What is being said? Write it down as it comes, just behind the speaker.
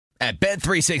At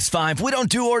Bet365, we don't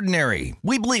do ordinary.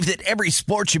 We believe that every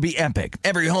sport should be epic.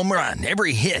 Every home run,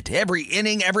 every hit, every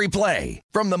inning, every play.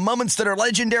 From the moments that are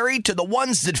legendary to the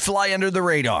ones that fly under the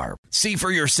radar. See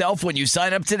for yourself when you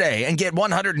sign up today and get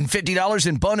 $150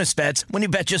 in bonus bets when you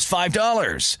bet just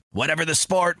 $5. Whatever the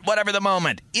sport, whatever the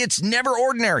moment, it's never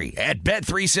ordinary at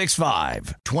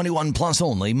Bet365. 21 plus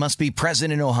only. Must be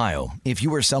present in Ohio. If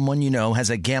you or someone you know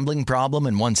has a gambling problem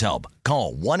and wants help,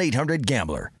 call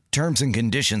 1-800-GAMBLER. Terms and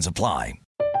conditions apply.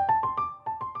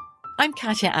 I'm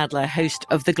Katya Adler, host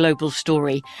of The Global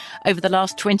Story. Over the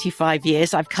last 25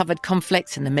 years, I've covered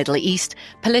conflicts in the Middle East,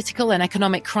 political and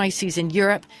economic crises in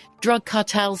Europe, drug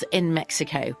cartels in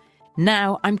Mexico.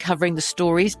 Now I'm covering the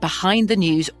stories behind the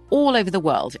news all over the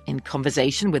world in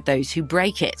conversation with those who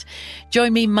break it.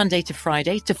 Join me Monday to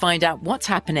Friday to find out what's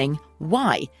happening,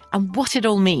 why, and what it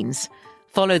all means.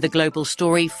 Follow The Global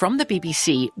Story from the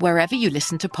BBC wherever you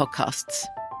listen to podcasts.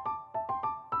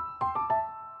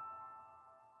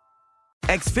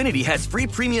 Xfinity has free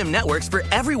premium networks for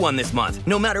everyone this month,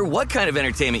 no matter what kind of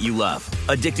entertainment you love.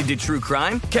 Addicted to true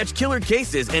crime? Catch killer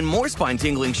cases and more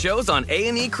spine-tingling shows on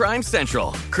A&E Crime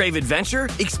Central. Crave adventure?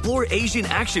 Explore Asian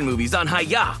action movies on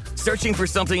Hi-YAH. Searching for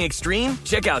something extreme?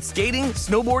 Check out skating,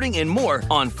 snowboarding, and more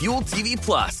on Fuel TV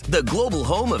Plus, the global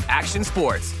home of action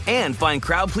sports. And find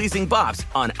crowd-pleasing bops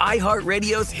on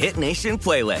iHeartRadio's Hit Nation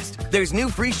playlist. There's new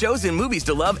free shows and movies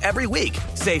to love every week.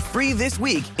 Say free this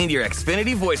week in your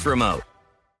Xfinity voice remote.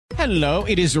 Hello,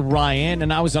 it is Ryan,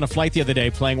 and I was on a flight the other day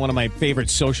playing one of my favorite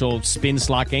social spin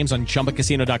slot games on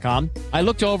ChumbaCasino.com. I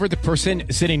looked over at the person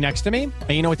sitting next to me,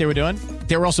 and you know what they were doing?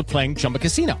 They were also playing Chumba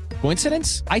Casino.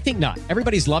 Coincidence? I think not.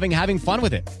 Everybody's loving having fun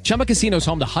with it. Chumba Casino is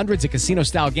home to hundreds of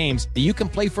casino-style games that you can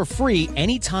play for free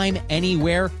anytime,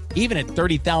 anywhere, even at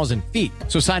 30,000 feet.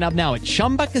 So sign up now at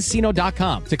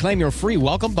ChumbaCasino.com to claim your free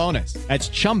welcome bonus. That's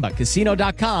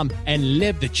ChumbaCasino.com and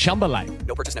live the Chumba life.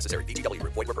 No purchase necessary. VGW.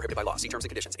 Void where prohibited by law. See terms and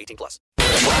conditions. 18 plus.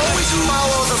 Always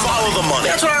follow the money.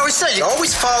 That's what I always say. You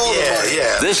always follow the money.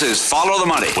 Yeah. This is Follow the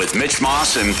Money with Mitch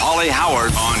Moss and Paulie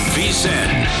Howard on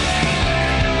VSiN.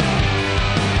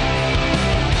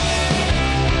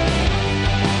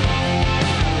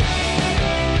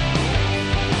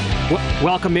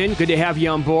 Welcome in. Good to have you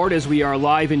on board as we are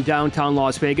live in downtown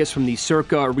Las Vegas from the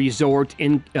Circa Resort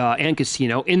and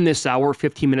Casino. In this hour,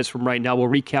 15 minutes from right now, we'll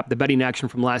recap the betting action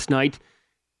from last night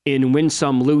in Win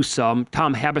Some, Lose Some.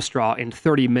 Tom Habestraw in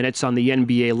 30 minutes on the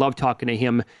NBA. Love talking to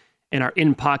him. And our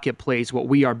in-pocket plays, what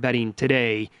we are betting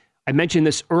today. I mentioned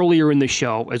this earlier in the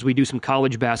show as we do some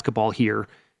college basketball here.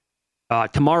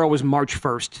 Tomorrow is March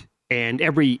 1st. And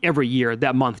every year,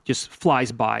 that month just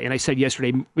flies by. And I said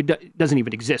yesterday, it doesn't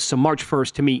even exist. So March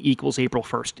 1st to me equals April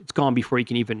 1st. It's gone before you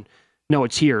can even know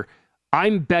it's here.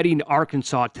 I'm betting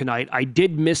Arkansas tonight. I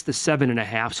did miss the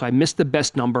 7.5, so I missed the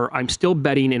best number. I'm still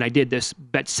betting, and I did this,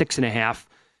 bet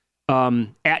 6.5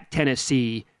 at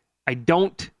Tennessee. We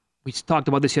talked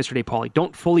about this yesterday, Paulie.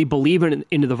 Don't fully believe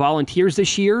into the Volunteers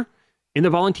this year, in the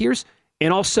Volunteers.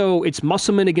 And also, it's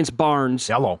Musselman against Barnes.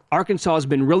 Hello. Arkansas has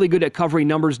been really good at covering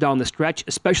numbers down the stretch,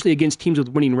 especially against teams with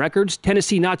winning records.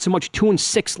 Tennessee, not so much,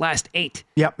 2-6 last 8.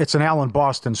 Yep, it's an Allen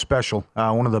Boston special,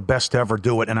 one of the best to ever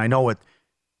do it. And I know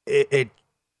it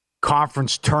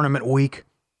conference tournament week,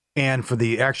 and for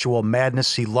the actual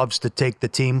madness, he loves to take the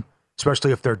team,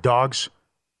 especially if they're dogs.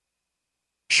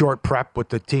 Short prep with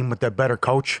the team with the better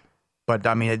coach. But,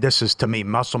 I mean, this is, to me,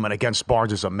 Musselman against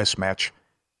Barnes is a mismatch.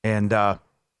 And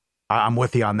I'm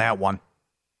with you on that one.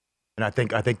 And I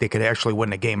think they could actually win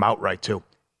the game outright, too.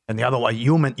 And the other one,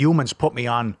 Humans put me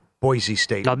on Boise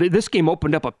State. Now, this game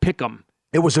opened up a pick'em.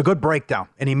 It was a good breakdown,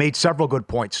 and he made several good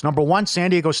points. Number one,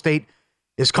 San Diego State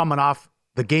is coming off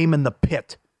the game in the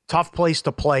pit. Tough place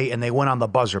to play, and they went on the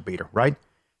buzzer beater, right?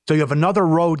 So you have another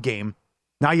road game.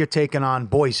 Now you're taking on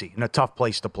Boise in a tough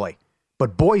place to play.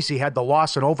 But Boise had the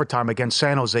loss in overtime against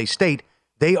San Jose State.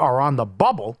 They are on the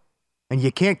bubble. And you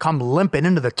can't come limping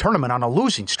into the tournament on a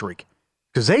losing streak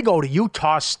because they go to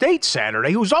Utah State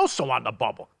Saturday, who's also on the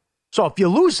bubble. So if you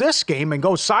lose this game and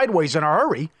go sideways in a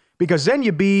hurry, because then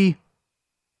you'd be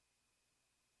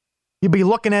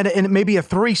looking at it in maybe a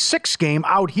 3-6 game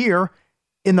out here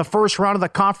in the first round of the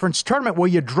conference tournament where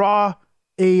you draw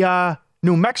a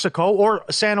New Mexico or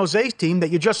a San Jose team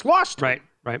that you just lost to.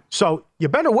 Right. So you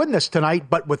better win this tonight,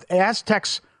 but with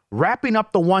Aztecs wrapping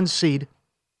up the 1 seed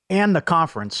and the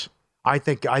conference, I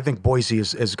think Boise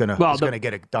is going to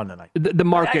get it done tonight. The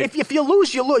market. If you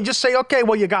lose, you lose. Just say, okay,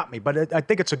 well, you got me. But I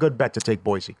think it's a good bet to take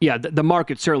Boise. Yeah, the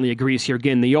market certainly agrees here.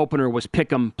 Again, the opener was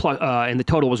Pick'em, and the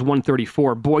total was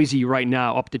 134. Boise right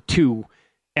now up to 2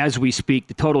 as we speak.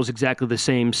 The total is exactly the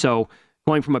same. So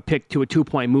going from a pick to a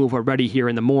 2-point move already here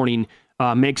in the morning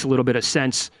makes a little bit of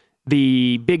sense.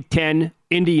 The Big Ten,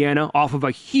 Indiana, off of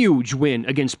a huge win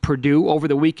against Purdue over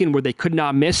the weekend where they could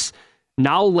not miss.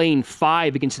 Now laying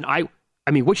 5 against an Iowa.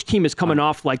 I mean, which team is coming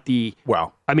off like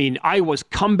Iowa's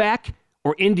comeback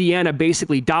or Indiana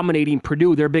basically dominating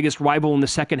Purdue, their biggest rival in the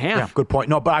second half? Yeah, good point.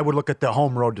 No, but I would look at the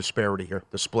home road disparity here,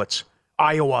 the splits.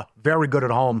 Iowa, very good at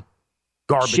home.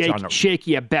 Garbage on the road.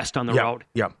 Shaky at best on the road.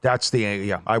 Yeah,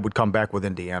 I would come back with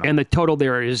Indiana. And the total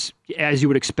there is, as you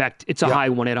would expect, it's a high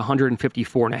one at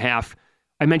 154.5.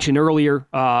 I mentioned earlier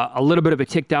a little bit of a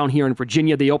tick down here in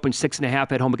Virginia. They opened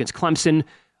 6.5 at home against Clemson.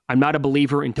 I'm not a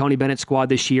believer in Tony Bennett's squad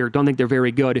this year. Don't think they're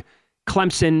very good.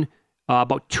 Clemson,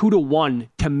 about 2-1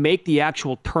 to make the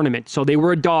actual tournament. So they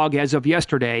were a dog as of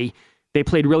yesterday. They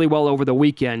played really well over the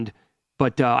weekend.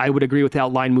 But I would agree with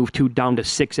that line move, down to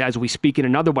 6 as we speak. And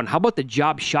another one, how about the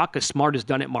job Shaka Smart has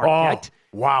done at Marquette?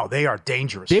 Oh, wow, they are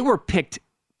dangerous. They were picked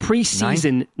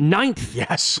preseason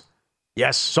 9th.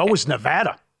 Yes, so was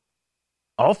Nevada.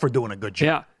 All for doing a good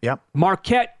job. Yeah. Yep.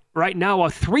 Marquette, right now, a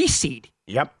 3 seed.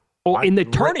 Yep. Oh, in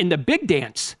the big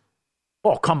dance.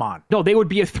 Oh, come on. No, they would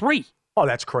be a 3. Oh,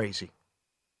 that's crazy.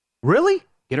 Really?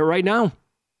 Get it right now.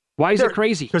 Why is it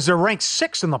crazy? Because they're ranked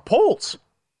 6 in the polls.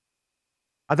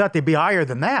 I thought they'd be higher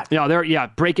than that. Yeah,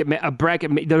 bracket.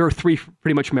 There are 3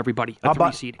 pretty much from everybody. A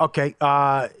 3 seed. Okay.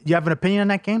 You have an opinion on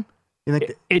that game? You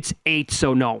think it's 8,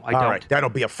 so no, I don't. All right,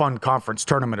 that'll be a fun conference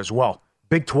tournament as well.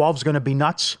 Big 12's going to be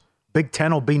nuts. Big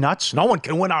 10 will be nuts. No one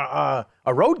can win a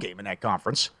road game in that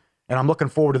conference. And I'm looking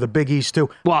forward to the Big East, too.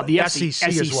 Well, the SEC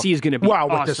is going to be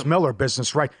awesome. With this Miller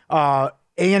business, right.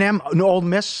 A&M, Old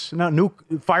Miss, new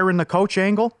firing the coach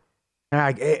angle.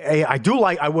 I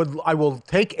will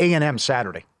take A&M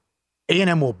Saturday.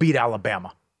 A&M will beat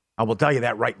Alabama. I will tell you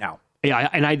that right now. Yeah,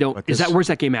 and I don't. Where's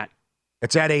that game at?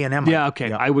 It's at A&M. Yeah, okay.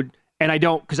 Yeah. I would, and I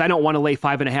don't, because I don't want to lay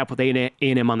 5.5 with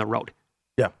A&M on the road.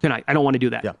 Yeah, tonight. I don't want to do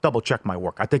that. Yeah, double check my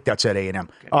work. I think that's at A&M.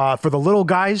 Okay. For the little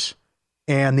guys,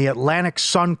 and the Atlantic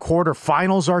Sun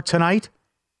quarterfinals are tonight.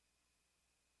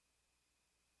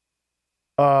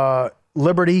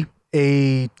 Liberty,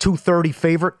 a 230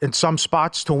 favorite in some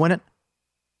spots to win it.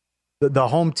 The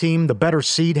home team, the better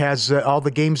seed, has all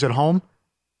the games at home.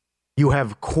 You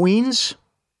have Queens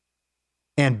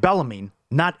and Bellarmine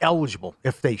not eligible.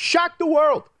 If they shock the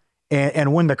world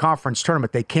and win the conference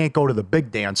tournament, they can't go to the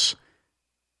big dance.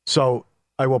 So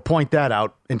I will point that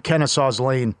out. And Kennesaw's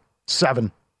laying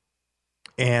 7.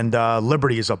 And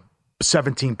Liberty is a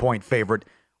 17-point favorite.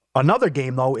 Another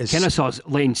game, though, is... Kennesaw's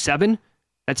laying 7?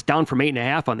 That's down from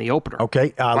 8.5 on the opener.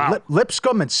 Okay. Wow.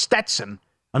 Lipscomb and Stetson,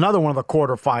 another one of the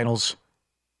quarterfinals.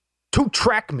 2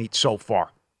 track meets so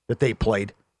far that they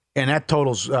played. And that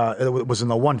totals it was in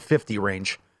the 150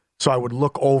 range. So I would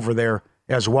look over there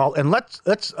as well. And let's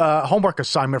homework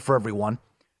assignment for everyone.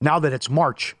 Now that it's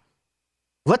March,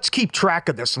 let's keep track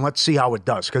of this and let's see how it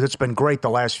does, because it's been great the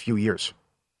last few years.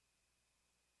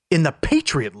 In the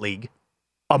Patriot League,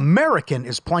 American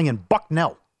is playing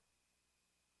Bucknell.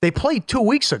 They played 2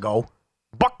 weeks ago.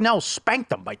 Bucknell spanked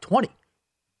them by 20.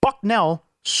 Bucknell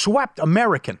swept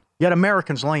American, yet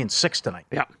American's laying 6 tonight.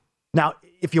 Yeah. Now,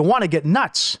 if you want to get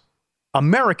nuts,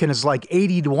 American is like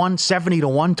 80-1,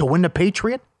 70-1 to win the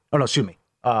Patriot. Oh, no, excuse me.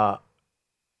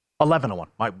 11-1.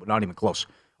 Not even close.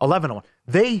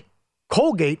 11-1.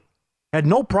 Colgate had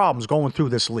no problems going through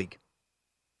this league.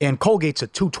 And Colgate's a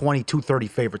 220, 230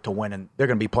 favorite to win, and they're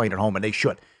going to be playing at home, and they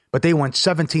should. But they went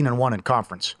 17-1 in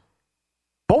conference.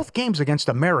 Both games against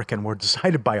American were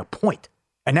decided by a point,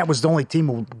 and that was the only team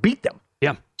who beat them.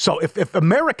 Yeah. So if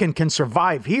American can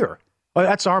survive here, well,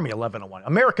 that's Army 11-1.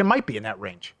 American might be in that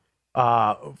range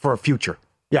for a future.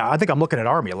 Yeah, I think I'm looking at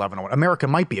Army 11-1.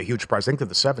 American might be a huge prize. I think they're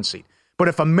the 7th seed. But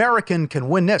if American can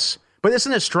win this, but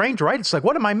isn't it strange, right? It's like,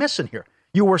 what am I missing here?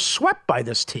 You were swept by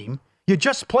this team. You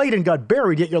just played and got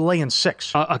buried, yet you're laying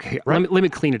 6. Okay, right? let me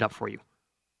clean it up for you.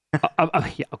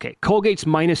 Yeah, okay. Colgate's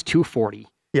minus 240.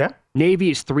 Yeah.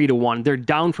 Navy is 3-1. They're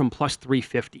down from plus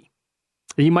 350.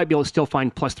 You might be able to still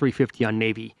find plus 350 on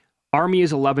Navy. Army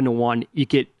is 11-1. You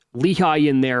get Lehigh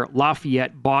in there,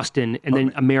 Lafayette, Boston, and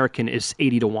then American is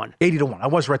 80-1. 80-1. I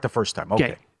was right the first time.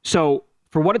 Okay. So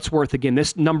for what it's worth, again,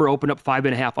 this number opened up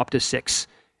 5.5 up to 6.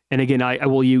 And again, I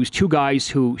will use 2 guys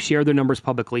who share their numbers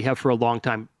publicly, have for a long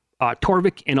time,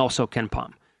 Torvik and also Ken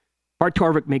Pom. Bart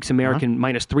Torvik makes American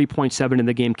minus 3.7 in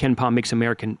the game. Ken Pom makes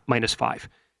American minus 5.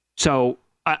 So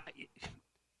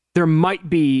there might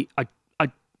be a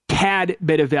tad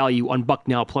bit of value on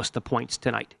Bucknell plus the points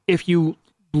tonight. If you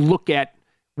look at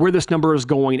where this number is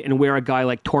going and where a guy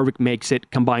like Torvik makes it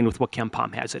combined with what Ken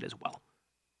Pom has it as well.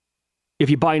 If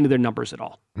you buy into their numbers at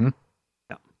all. Mm-hmm.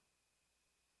 Yeah.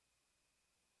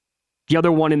 The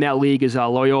other one in that league is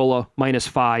Loyola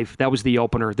 -5. That was the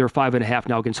opener. They're 5.5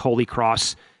 now against Holy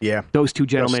Cross. Yeah. Those two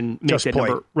gentlemen make just that played.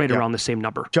 number right around the same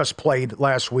number. Just played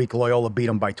last week. Loyola beat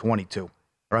them by 22.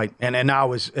 Right. And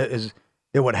now it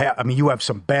would have. I mean, you have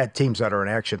some bad teams that are in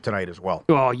action tonight as well.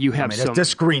 Oh, you have some.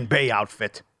 This Green Bay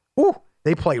outfit. Woo,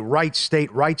 they play Wright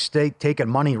State taking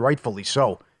money, rightfully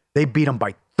so. They beat them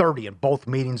by 30 in both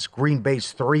meetings. Green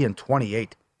Bay's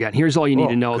 3-28. Yeah, and here's all you need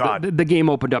to know. The game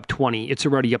opened up 20. It's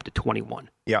already up to 21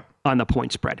 on the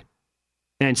point spread.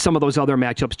 And some of those other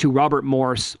matchups, too. Robert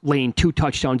Morris laying 2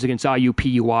 touchdowns against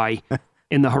IUPUI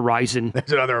in the Horizon.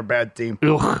 That's another bad team.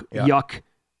 Ugh, yuck.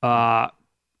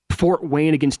 Fort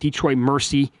Wayne against Detroit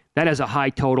Mercy. That has a high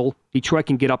total. Detroit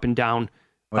can get up and down.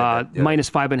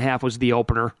 -5.5 was the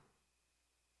opener.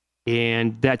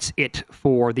 And that's it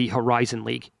for the Horizon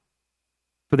League.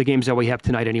 For the games that we have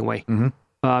tonight anyway. Mm-hmm.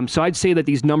 So I'd say that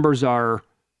these numbers are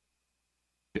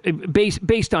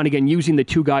based on, again, using the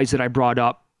 2 guys that I brought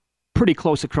up, pretty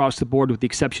close across the board with the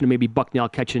exception of maybe Bucknell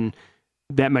catching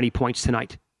that many points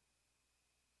tonight.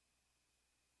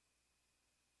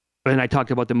 And I talked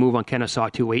about the move on Kennesaw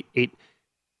too,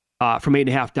 from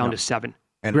 8.5 down to 7.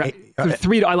 And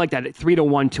 3 I like that,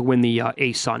 3-1 to win the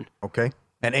A-Sun. Okay.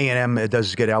 And A&M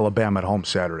does get Alabama at home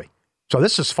Saturday. So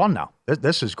this is fun now.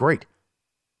 This is great.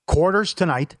 Quarters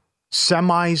tonight.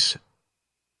 Semis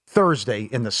Thursday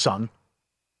in the Sun,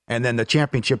 and then the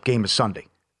championship game is Sunday.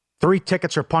 3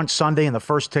 tickets are punched Sunday, and the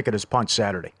first ticket is punched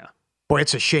Saturday. Yeah. Boy,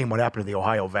 it's a shame what happened to the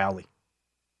Ohio Valley.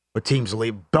 But teams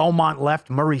leave. Belmont left.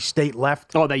 Murray State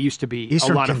left. Oh, that used to be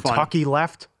Eastern a lot of fun. Kentucky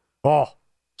left. Oh,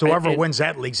 so whoever wins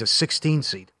that league's a 16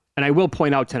 seed. And I will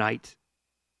point out tonight,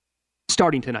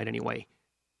 starting tonight anyway,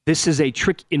 this is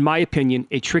in my opinion,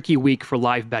 a tricky week for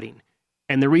live betting.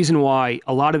 And the reason why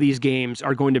a lot of these games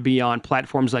are going to be on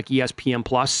platforms like ESPN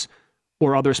Plus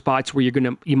or other spots where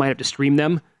you might have to stream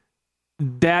them,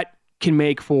 that can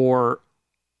make for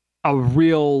a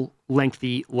real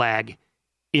lengthy lag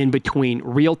in between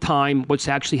real time, what's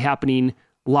actually happening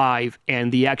live,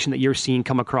 and the action that you're seeing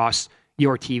come across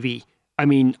your TV. I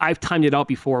mean, I've timed it out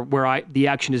before where the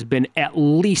action has been at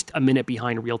least a minute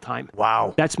behind real time.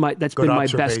 Wow. That's been my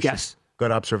best guess.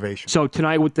 Good observation. So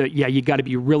tonight you got to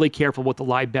be really careful with the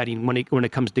live betting when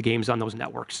it comes to games on those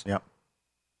networks. Yep.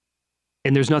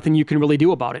 And there's nothing you can really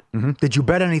do about it. Mm-hmm. Did you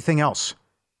bet anything else?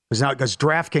 Because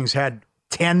DraftKings had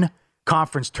 10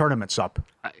 conference tournaments up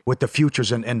with the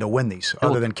futures and to win these,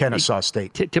 other than Kennesaw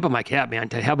State. Tip of my cap, man,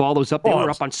 to have all those up. They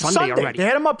were up on Sunday already. They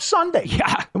had them up Sunday.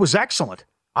 Yeah. It was excellent.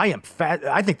 I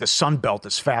think the Sun Belt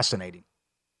is fascinating.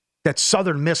 That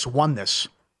Southern Miss won this,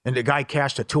 and the guy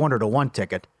cashed a 200-1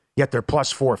 ticket. Yet they're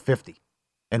plus 450.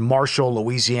 And Marshall,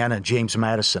 Louisiana, and James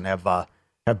Madison have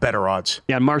better odds.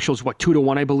 Yeah, Marshall's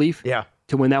 2-1, I believe? Yeah.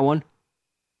 To win that one?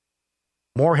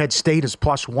 Morehead State is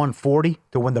plus 140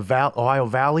 to win the Ohio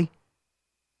Valley.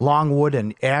 Longwood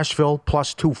and Asheville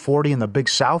plus 240 in the Big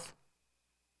South.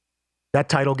 That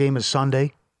title game is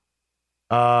Sunday.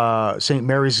 St.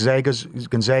 Mary's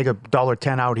Gonzaga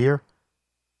 $1.10 out here.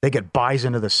 They get buys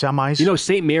into the semis. You know,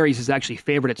 St. Mary's is actually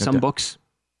favored at some books.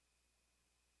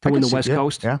 To win the West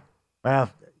Coast? Yeah. Well,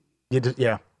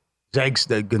 the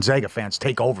Gonzaga fans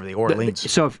take over the Orleans.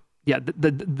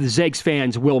 The Zags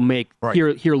fans will make,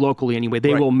 here locally anyway,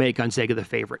 they will make Gonzaga the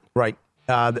favorite. Right.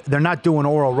 They're not doing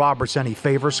Oral Roberts any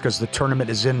favors because the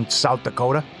tournament is in South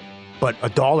Dakota, but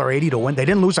 $1.80 to win. They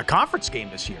didn't lose a conference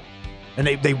game this year. And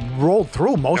they rolled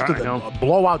through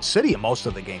blowout city in most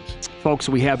of the games. Folks,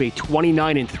 we have a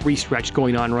 29-3 stretch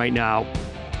going on right now.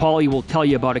 Paulie will tell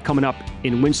you about it coming up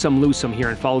in Win Some, Lose Some here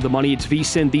and Follow the Money. It's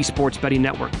VSiN, the Sports Betting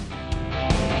Network.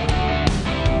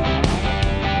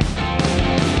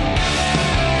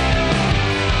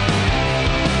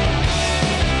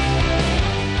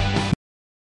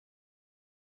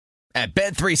 At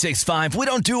Bet365, we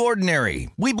don't do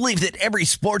ordinary. We believe that every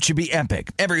sport should be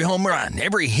epic. Every home run,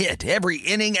 every hit, every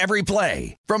inning, every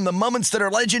play. From the moments that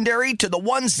are legendary to the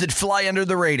ones that fly under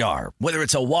the radar. Whether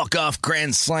it's a walk-off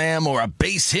grand slam or a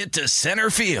base hit to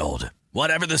center field.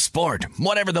 Whatever the sport,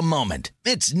 whatever the moment.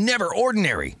 It's never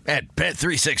ordinary at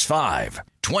Bet365.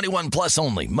 21 plus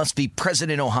only. Must be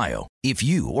present in Ohio. If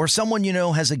you or someone you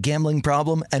know has a gambling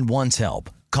problem and wants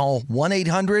help, call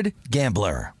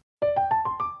 1-800-GAMBLER.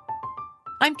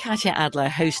 I'm Katya Adler,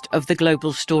 host of The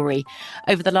Global Story.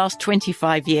 Over the last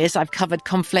 25 years, I've covered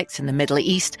conflicts in the Middle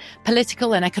East,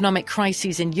 political and economic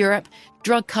crises in Europe,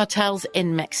 drug cartels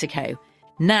in Mexico.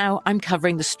 Now I'm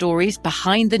covering the stories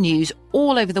behind the news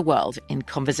all over the world in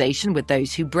conversation with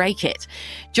those who break it.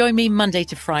 Join me Monday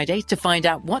to Friday to find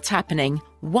out what's happening,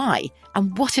 why,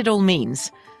 and what it all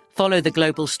means. Follow The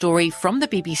Global Story from the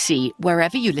BBC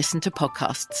wherever you listen to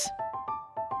podcasts.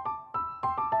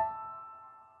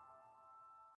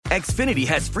 Xfinity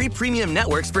has free premium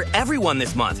networks for everyone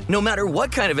this month, no matter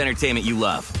what kind of entertainment you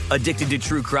love. Addicted to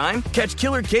true crime? Catch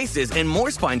killer cases and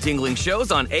more spine-tingling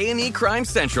shows on A&E Crime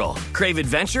Central. Crave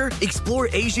adventure? Explore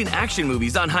Asian action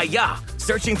movies on Hi-YAH.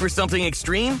 Searching for something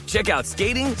extreme? Check out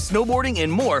skating, snowboarding, and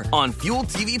more on Fuel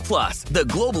TV Plus, the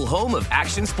global home of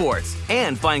action sports.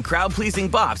 And find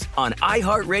crowd-pleasing bops on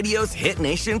iHeartRadio's Hit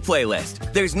Nation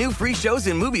playlist. There's new free shows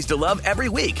and movies to love every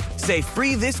week. Say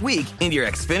free this week in your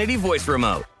Xfinity voice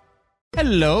remote.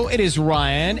 Hello, it is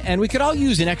Ryan, and we could all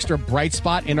use an extra bright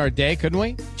spot in our day, couldn't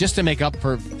we? Just to make up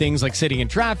for things like sitting in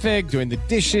traffic, doing the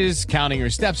dishes, counting your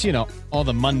steps, you know, all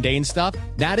the mundane stuff.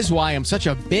 That is why I'm such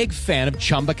a big fan of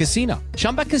Chumba Casino.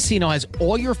 Chumba Casino has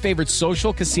all your favorite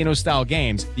social casino-style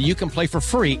games that you can play for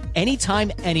free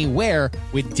anytime, anywhere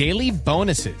with daily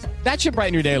bonuses. That should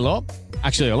brighten your day a little.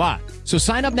 Actually, a lot. So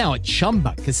sign up now at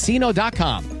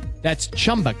ChumbaCasino.com. That's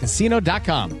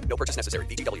ChumbaCasino.com. No purchase necessary.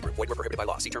 VGW Group. Void where prohibited by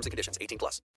law. See terms and conditions.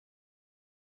 18+.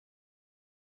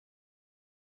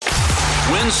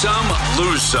 Win Some,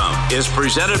 Lose Some is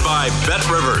presented by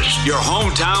BetRivers, your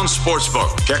hometown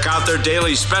sportsbook. Check out their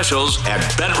daily specials at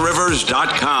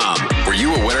BetRivers.com. Were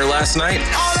you a winner last night?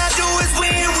 All I do is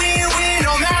win, win, win,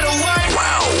 no matter what.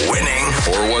 Wow, winning.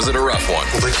 Or was it a rough one?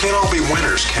 Well, they can't all be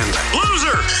winners, can they?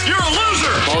 Loser! You're a loser!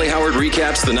 Paulie Howard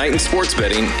recaps the night in sports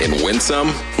betting in Win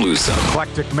Some, Lose Some.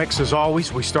 Eclectic mix as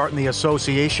always. We start in the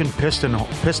association.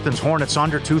 Pistons Hornets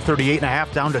under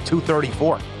 238.5 down to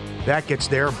 234. That gets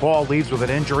there. Ball leaves with an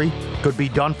injury. Could be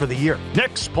done for the year.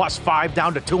 Knicks +5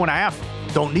 down to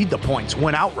 2.5. Don't need the points.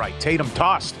 Win outright. Tatum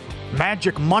tossed.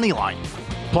 Magic money line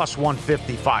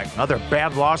 +155. Another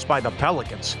bad loss by the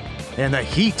Pelicans. And the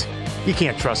Heat. You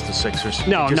can't trust the Sixers.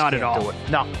 No, not at all.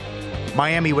 No.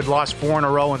 Miami would lost 4 in a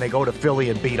row, and they go to Philly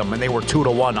and beat them, and they were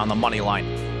 2-1 on the money line.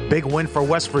 Big win for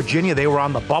West Virginia. They were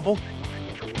on the bubble.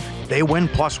 They win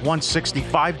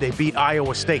 +165. They beat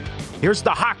Iowa State. Here's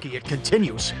the hockey. It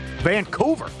continues.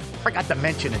 Vancouver. Forgot to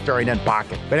mention it during that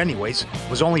pocket. But anyways, it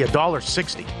was only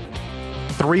 $1.60.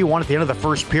 3-1 at the end of the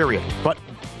first period. But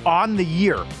on the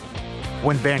year,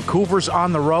 when Vancouver's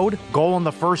on the road, goal in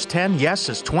the first 10, yes,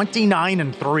 is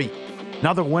 29-3.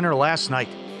 Another winner last night.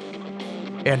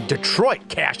 And Detroit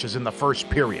cashes in the first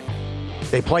period.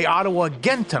 They play Ottawa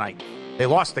again tonight. They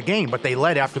lost the game, but they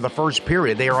led after the first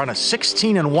period. They are on a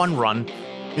 16-1 run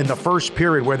in the first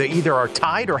period where they either are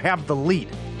tied or have the lead.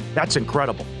 That's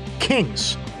incredible.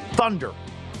 Kings, Thunder,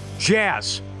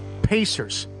 Jazz,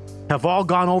 Pacers have all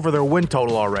gone over their win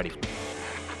total already.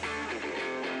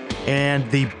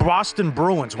 And the Boston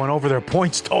Bruins went over their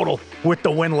points total with the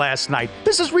win last night.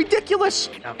 This is ridiculous.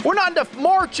 We're not into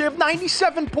March. You have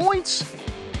 97 points.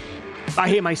 I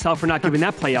hate myself for not giving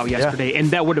that play out yesterday, and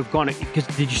that would have gone, because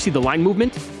did you see the line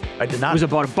movement? I did not. It was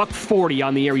about $1.40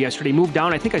 on the air yesterday. Moved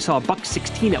down. I think I saw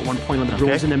 $1.16 at one point on the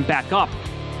Bruins, and then back up.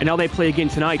 And now they play again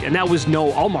tonight. And that was no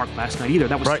Allmark last night either.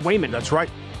 That was Swayman. That's right.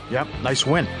 Yep, nice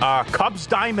win. Cubs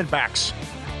Diamondbacks.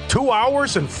 2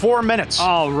 hours and 4 minutes.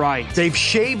 All right. They've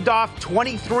shaved off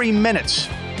 23 minutes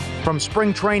from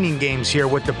spring training games here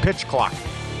with the pitch clock.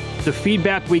 The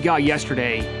feedback we got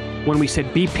yesterday when we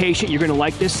said, be patient, you're going to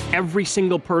like this, every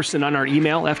single person on our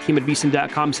email,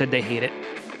 fteam@vsin.com, said they hate it.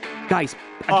 Guys,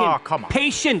 again, come on.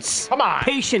 Patience. Come on.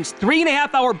 Patience.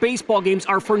 3.5-hour baseball games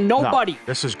are for nobody. No,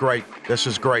 this is great. This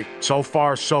is great. So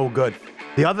far, so good.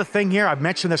 The other thing here, I've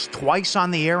mentioned this twice on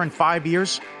the air in 5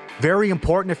 years. Very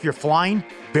important if you're flying.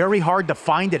 Very hard to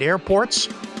find at airports.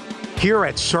 Here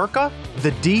at Circa,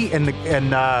 the D and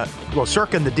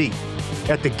Circa and the D.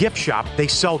 At the gift shop, they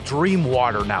sell Dream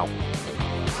Water now.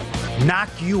 Knock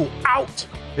you out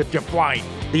if you're flying.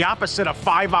 The opposite of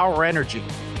 5-hour energy.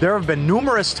 There have been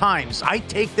numerous times I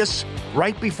take this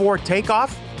right before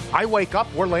takeoff. I wake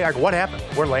up, we're landing. What happened?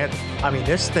 We're landing. I mean,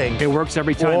 this thing. It works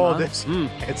every time. Oh,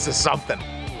 it's a something.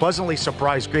 Pleasantly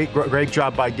surprised. Great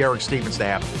job by Derek Stevens to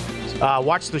have.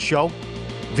 Watch the show,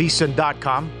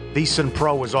 vsin.com. vsin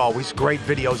Pro as always. Great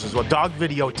videos as well. Dog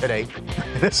video today.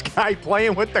 This guy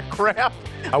playing with the crap.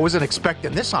 I wasn't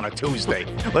expecting this on a Tuesday.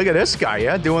 Look at this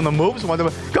guy, doing the moves.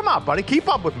 Come on, buddy. Keep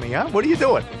up with me, What are you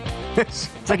doing? It's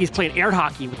like he's playing air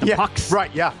hockey with the pucks.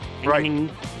 Right, right.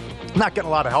 Not getting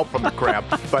a lot of help from the crab,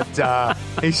 but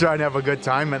he's trying to have a good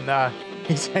time, and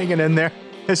he's hanging in there.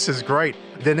 This is great.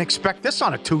 Didn't expect this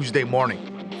on a Tuesday morning.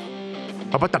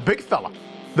 How about the big fella?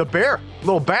 The bear.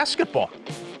 Little basketball.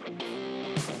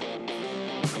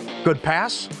 Good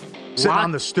pass. Sitting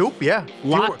on the stoop,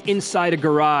 Locked inside a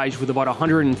garage with about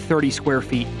 130 square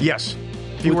feet. Yes.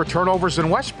 Fewer turnovers than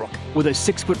Westbrook. With a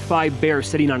 6'5" bear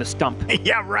sitting on a stump.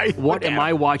 Yeah, right. What am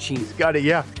I watching? He's got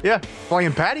it,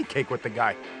 playing patty cake with the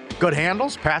guy. Good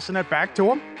handles, passing it back to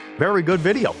him. Very good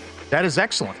video. That is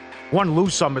excellent. One,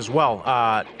 lose some as well.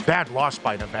 Bad loss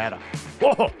by Nevada.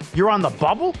 Whoa, you're on the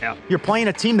bubble? Yeah. You're playing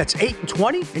a team that's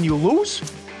 8-20 and you lose?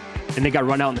 And they got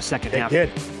run out in the second half. They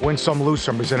did. Win some, lose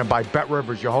some. Presented by Bet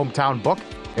Rivers, your hometown book.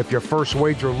 If your first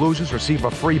wager loses, receive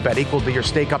a free bet equal to your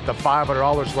stake up to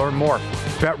 $500. Learn more.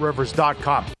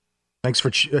 BetRivers.com. Thanks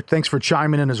for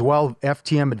chiming in as well.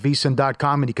 FTM at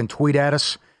VSiN.com, and you can tweet at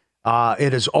us.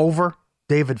 It is over.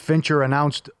 David Fincher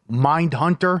announced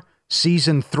Mindhunter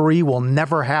Season 3 will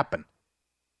never happen.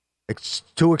 It's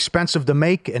too expensive to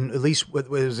make, and at least it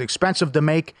was expensive to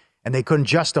make, and they couldn't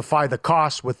justify the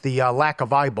cost with the lack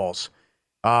of eyeballs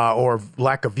or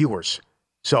lack of viewers.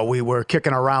 So we were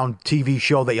kicking around TV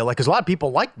show that you like, because a lot of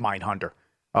people like Mindhunter,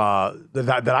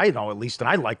 that I know at least, and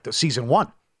I liked the Season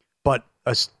 1. But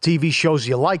TV shows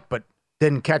you like, but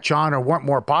didn't catch on or weren't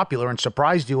more popular and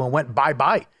surprised you and went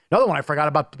bye-bye. Another one I forgot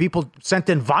about, people sent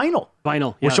in Vinyl.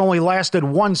 Vinyl, yeah. Which only lasted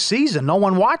one season. No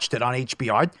one watched it on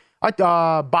HBO.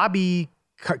 Bobby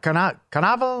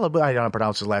Cannavale, I don't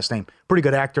pronounce his last name. Pretty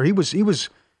good actor. He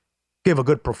gave a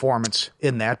good performance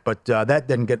in that, but that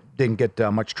didn't get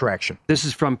much traction. This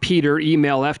is from Peter.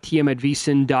 Email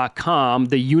ftm@vsin.com.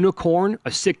 The Unicorn,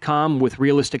 a sitcom with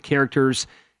realistic characters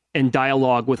and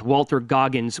dialogue with Walter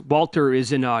Goggins. Walter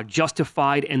is in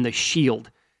Justified and The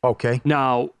Shield. Okay.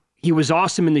 Now, he was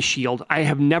awesome in The Shield. I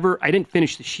didn't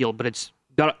finish The Shield, but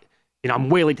I'm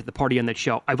way late to the party on that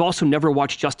show. I've also never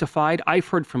watched Justified. I've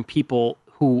heard from people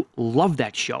who love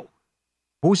that show.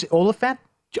 Who's Oliphant?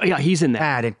 Yeah, he's in that.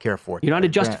 I didn't care for it. You're not a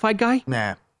Justified guy?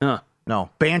 Nah. No.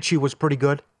 Banshee was pretty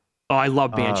good. Oh, I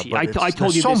love Banshee. I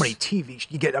told you so this. many TV.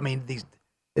 You get. I mean,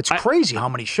 it's crazy how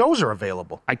many shows are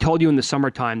available. I told you in the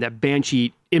summertime that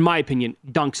Banshee, in my opinion,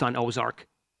 dunks on Ozark.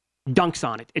 Dunks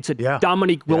on it. It's a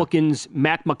Dominique Wilkins,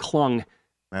 Mac McClung,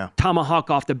 tomahawk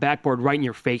off the backboard right in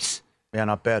your face. Yeah,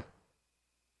 not bad.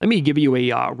 Let me give you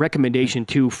a recommendation,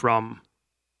 too, from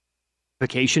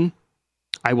Vacation.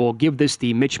 I will give this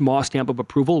the Mitch Moss stamp of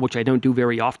approval, which I don't do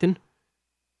very often.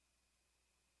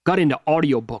 Got into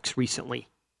audiobooks recently.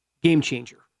 Game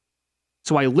changer.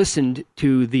 So I listened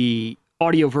to the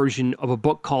audio version of a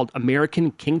book called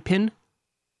American Kingpin.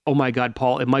 Oh my God,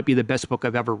 Paul, it might be the best book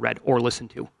I've ever read or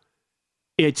listened to.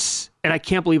 And I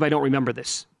can't believe I don't remember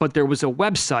this, but there was a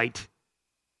website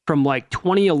from like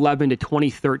 2011 to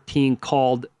 2013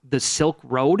 called The Silk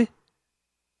Road.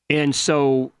 And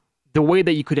so the way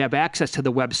that you could have access to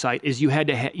the website is you had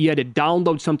to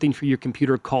download something for your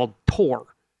computer called Tor,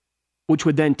 which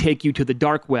would then take you to the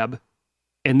dark web.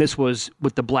 And this was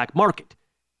with the black market.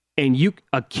 And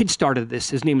a kid started this.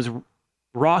 His name is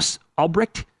Ross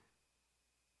Ulbricht.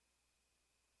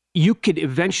 You could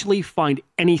eventually find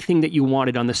anything that you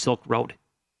wanted on the Silk Road.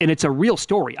 And it's a real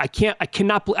story. I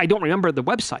don't remember the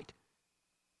website.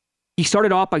 He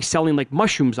started off by selling like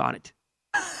mushrooms on it.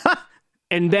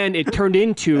 And then it turned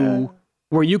into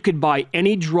where you could buy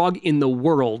any drug in the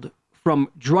world from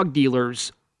drug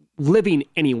dealers living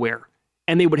anywhere.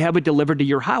 And they would have it delivered to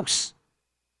your house.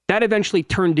 That eventually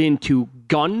turned into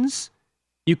guns.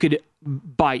 You could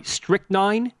buy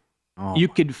strychnine. You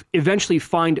could eventually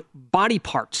find body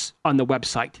parts on the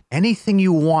website. Anything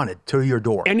you wanted to your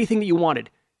door. Anything that you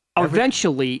wanted.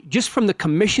 Eventually, just from the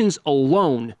commissions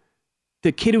alone,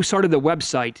 the kid who started the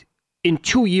website in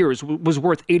 2 years was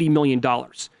worth $80 million.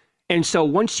 And so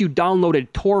once you downloaded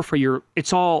Tor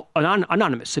it's all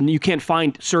anonymous, and you can't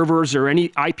find servers or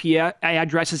any IP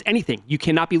addresses, anything. You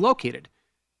cannot be located.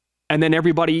 And then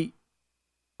everybody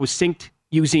was synced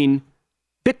using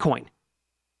Bitcoin.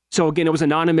 So again, it was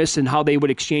anonymous in how they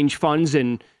would exchange funds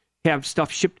and have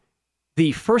stuff shipped.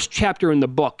 The first chapter in the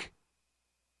book,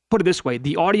 put it this way,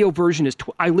 the audio version is,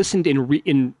 I listened in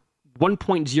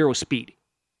 1.0 speed.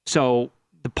 So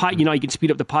you can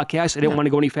speed up the podcast. I didn't want to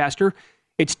go any faster.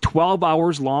 It's 12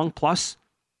 hours long plus.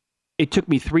 It took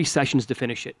me 3 sessions to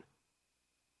finish it.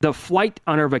 The flight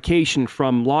on our vacation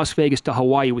from Las Vegas to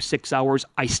Hawaii was 6 hours.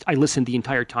 I listened the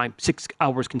entire time, 6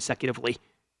 hours consecutively.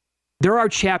 There are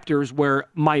chapters where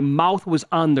my mouth was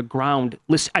on the ground.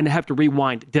 Listen, and I have to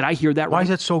rewind. Did I hear that right? Why is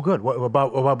that so good? What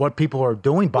about what people are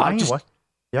doing, buying? What?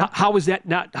 Yeah. How is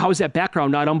that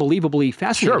background not unbelievably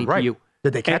fascinating to you?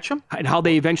 Did they catch him? And how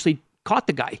they eventually caught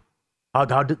the guy?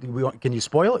 Can you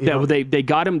spoil it? They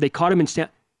got him. They caught him and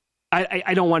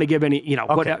I don't want to give any,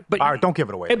 Okay. But all right, don't give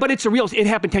it away. But it's it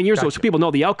happened 10 years ago, so people know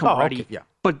the outcome already. Okay, yeah.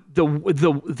 But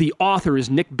the author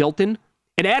is Nick Bilton.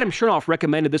 And Adam Chernoff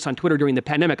recommended this on Twitter during the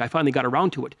pandemic. I finally got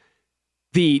around to it.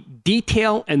 The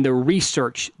detail and the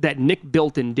research that Nick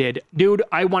Bilton did, dude,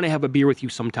 I want to have a beer with you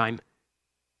sometime.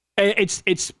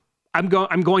 I'm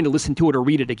going to listen to it or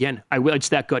read it again. I will. It's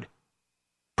that good.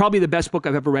 Probably the best book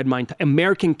I've ever read.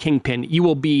 American Kingpin. You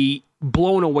will be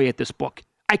blown away at this book.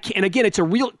 I can't. And again, it's a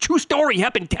real true story. It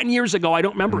happened 10 years ago. I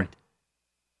don't remember it.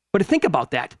 But think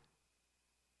about that.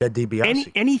 Ted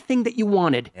DiBiase. Anything that you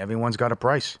wanted. Everyone's got a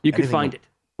price. You could find it.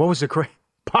 What was the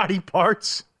body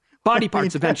parts? Body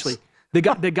parts, eventually. The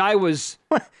guy was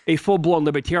a full-blown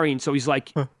libertarian, so he's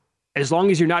like, as long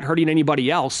as you're not hurting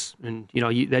anybody else, and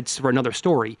that's for another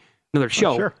story, another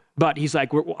show. Sure. But he's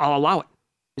like, I'll allow it.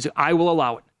 He said, I will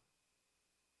allow it.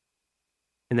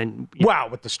 And then, wow,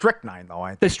 with the strychnine,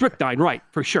 though. The strychnine, right,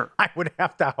 for sure. I would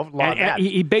have to outlaw that.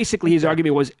 He basically, his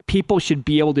argument was people should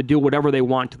be able to do whatever they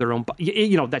want to their own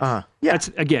body. That's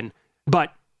again.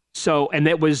 But so, and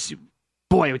that was,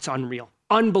 boy, it's unreal.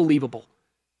 Unbelievable.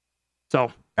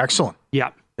 So. Excellent. Yeah.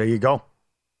 There you go.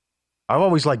 I've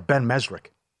always liked Ben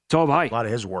Mesrick. So have I. A lot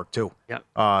of his work, too. Yeah.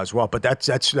 As well. But that's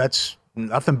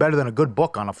nothing better than a good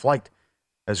book on a flight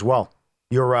as well.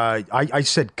 Your, I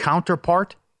said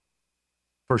counterpart.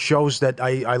 For shows that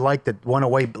I liked that went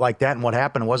away like that, and what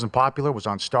happened, it wasn't popular, was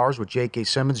on Stars with J.K.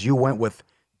 Simmons. You went with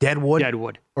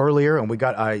Deadwood earlier, and we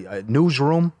got a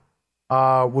Newsroom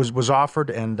was offered,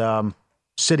 and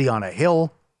City on a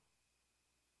Hill.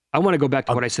 I want to go back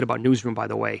to what I said about Newsroom, by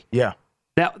the way. Yeah.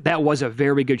 That was a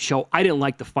very good show. I didn't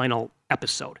like the final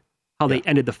episode, how they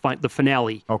ended the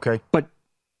finale. Okay. But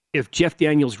if Jeff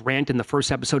Daniels' rant in the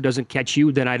first episode doesn't catch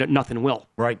you, then nothing will.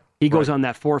 Right. He goes on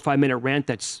that 4 or 5 minute rant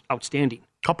that's outstanding.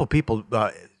 Couple people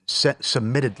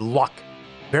submitted Luck.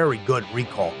 Very good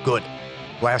recall. Good.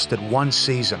 Lasted one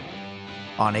season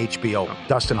on HBO.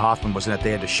 Dustin Hoffman was in it. They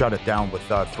had to shut it down with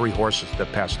 3 horses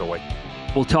that passed away.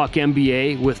 We'll talk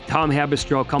NBA with Tom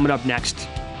Habistro coming up next.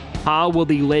 How will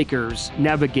the Lakers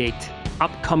navigate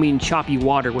upcoming choppy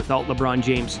water without LeBron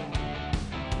James?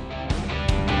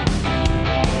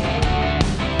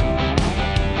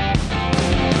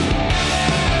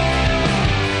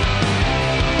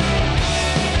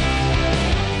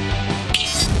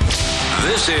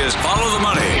 This is Follow the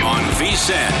Money on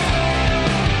VSiN.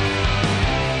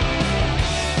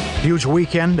 Huge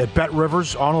weekend at Bet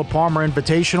Rivers. Arnold Palmer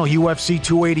Invitational, UFC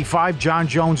 285. John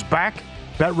Jones back.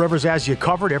 Bet Rivers has you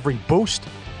covered. Every boost,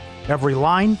 every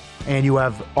line. And you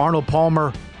have Arnold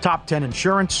Palmer Top 10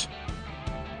 Insurance.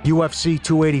 UFC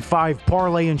 285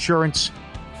 Parlay Insurance.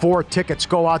 4 tickets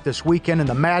go out this weekend in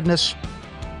the madness.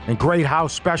 And great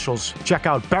house specials. Check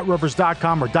out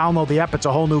BetRivers.com or download the app. It's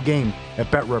a whole new game at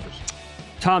Bet Rivers.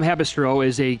 Tom Habistro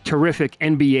is a terrific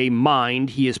NBA mind.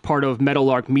 He is part of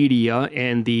Meadowlark Media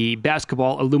and the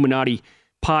Basketball Illuminati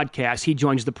podcast. He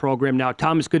joins the program now.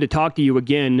 Tom, it's good to talk to you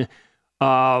again.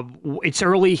 It's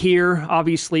early here,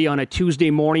 obviously, on a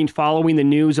Tuesday morning following the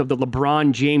news of the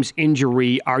LeBron James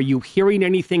injury. Are you hearing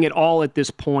anything at all at this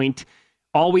point?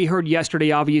 All we heard yesterday,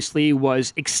 obviously,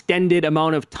 was extended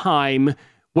amount of time.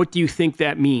 What do you think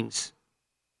that means?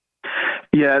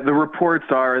 Yeah, the reports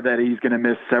are that he's going to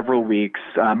miss several weeks,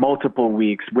 multiple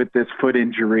weeks with this foot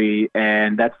injury,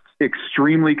 and that's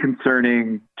extremely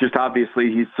concerning. Just obviously,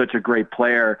 he's such a great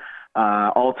player,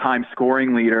 all-time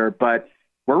scoring leader, but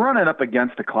we're running up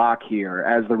against the clock here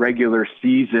as the regular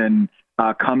season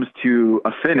comes to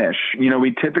a finish. You know,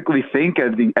 we typically think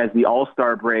of as the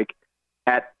All-Star break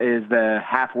is the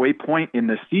halfway point in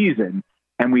the season,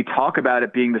 and we talk about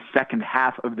it being the second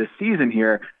half of the season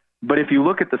here. But if you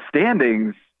look at the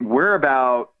standings, we're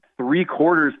about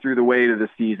 3/4 through the way to the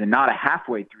season, not a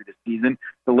halfway through the season.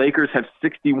 The Lakers have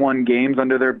 61 games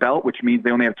under their belt, which means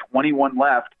they only have 21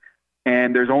 left,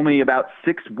 and there's only about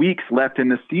 6 weeks left in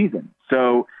the season.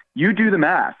 So you do the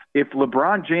math. If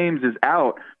LeBron James is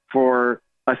out for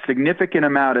a significant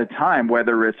amount of time,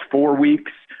 whether it's 4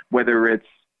 weeks, whether it's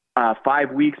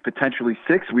 5 weeks, potentially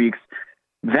 6 weeks,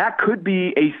 that could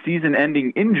be a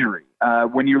season-ending injury.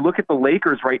 When you look at the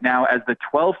Lakers right now as the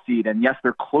 12th seed, and yes,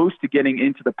 they're close to getting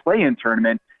into the play-in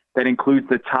tournament that includes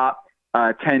the top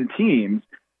 10 teams,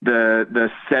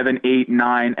 the 7, 8,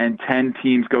 9, and 10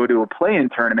 teams go to a play-in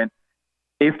tournament.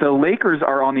 If the Lakers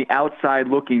are on the outside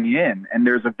looking in, and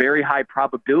there's a very high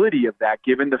probability of that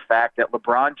given the fact that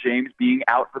LeBron James being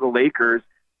out for the Lakers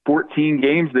 14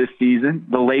 games this season,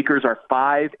 the Lakers are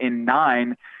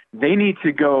 5-9. They need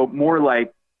to go more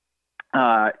like,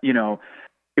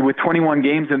 with 21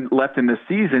 games left in the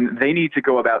season, they need to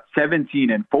go about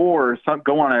 17-4 or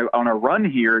go on a run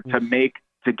here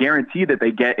to guarantee that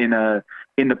they get in the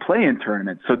play-in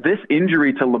tournament. So this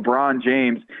injury to LeBron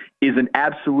James is an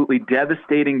absolutely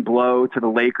devastating blow to the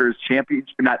Lakers'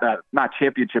 not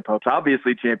championship hopes,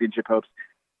 obviously championship hopes,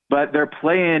 but their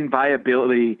play-in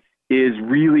viability is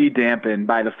really dampened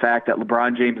by the fact that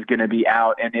LeBron James is going to be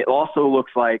out. And it also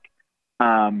looks like,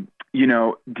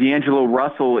 D'Angelo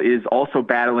Russell is also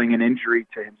battling an injury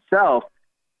to himself.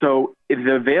 So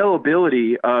the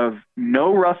availability of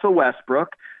no Russell Westbrook,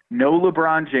 no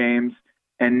LeBron James,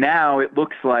 and now it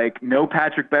looks like no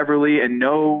Patrick Beverley and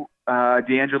no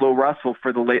D'Angelo Russell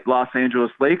for the Los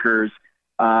Angeles Lakers.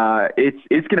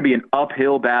 It's going to be an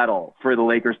uphill battle for the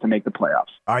Lakers to make the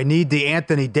playoffs. I need the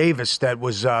Anthony Davis that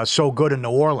was so good in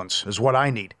New Orleans is what I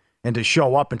need, and to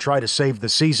show up and try to save the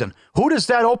season. Who does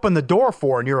that open the door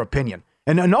for, in your opinion?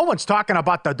 And no one's talking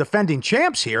about the defending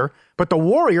champs here, but the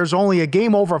Warriors only a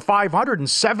game over 500 and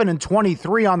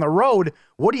 7-23 on the road.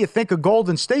 What do you think of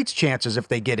Golden State's chances if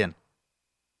they get in?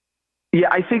 Yeah,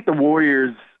 I think the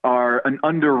Warriors are an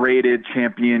underrated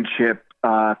championship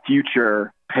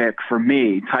future pick for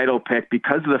me, title pick,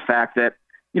 because of the fact that,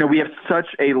 we have such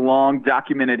a long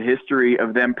documented history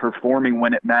of them performing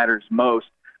when it matters most.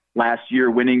 Last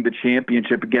year, winning the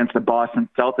championship against the Boston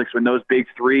Celtics, when those big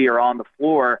three are on the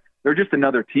floor, they're just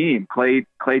another team. Klay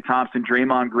Thompson,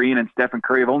 Draymond Green, and Stephen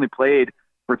Curry have only played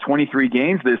for 23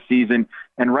 games this season.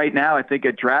 And right now, I think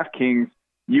at DraftKings,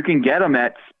 you can get them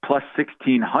at plus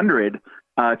 1,600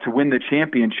 to win the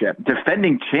championship.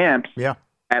 Defending champs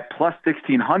at plus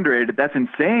 1,600, that's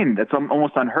insane. That's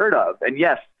almost unheard of. And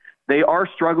yes, they are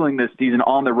struggling this season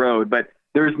on the road, but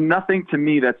there's nothing to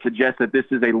me that suggests that this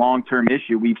is a long-term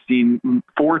issue. We've seen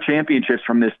 4 championships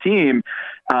from this team,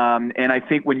 and I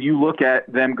think when you look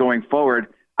at them going forward,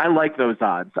 I like those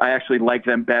odds. I actually like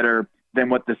them better than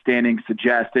what the standings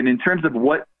suggest. And in terms of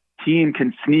what team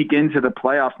can sneak into the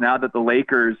playoffs now that the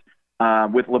Lakers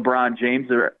with LeBron James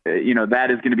are,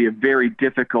 that is going to be a very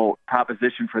difficult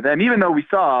proposition for them. Even though we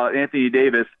saw Anthony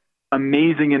Davis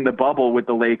amazing in the bubble with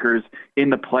the Lakers in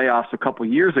the playoffs a couple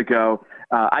years ago,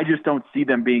 I just don't see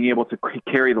them being able to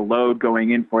carry the load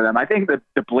going in for them. I think that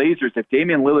the Blazers, if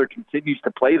Damian Lillard continues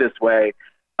to play this way,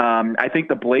 I think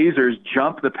the Blazers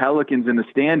jump the Pelicans in the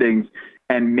standings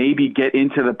and maybe get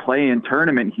into the play-in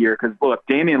tournament here. Because, look,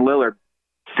 Damian Lillard,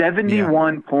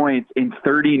 71 points in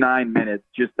 39 minutes,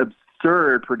 just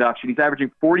absurd production. He's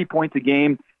averaging 40 points a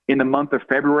game in the month of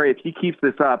February. If he keeps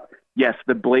this up, yes,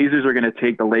 the Blazers are going to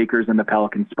take the Lakers and the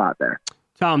Pelicans spot there.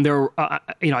 Tom,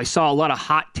 I saw a lot of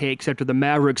hot takes after the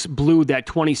Mavericks blew that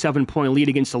 27-point lead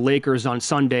against the Lakers on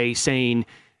Sunday, saying,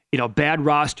 bad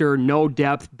roster, no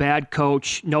depth, bad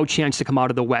coach, no chance to come out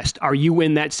of the West. Are you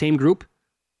in that same group?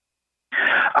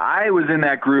 I was in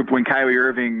that group when Kyrie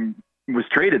Irving was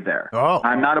traded there.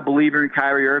 I'm not a believer in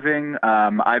Kyrie Irving.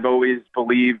 I've always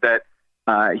believed that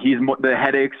the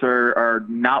headaches are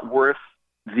not worth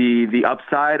the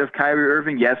upside of Kyrie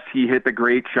Irving. Yes, he hit the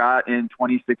great shot in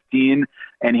 2016,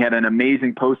 and he had an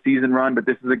amazing postseason run, but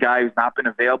this is a guy who's not been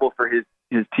available for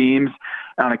his teams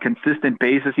on a consistent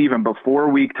basis, even before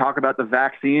we talk about the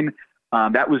vaccine.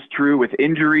 That was true with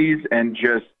injuries and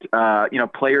just,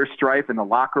 player strife in the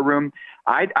locker room.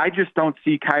 I just don't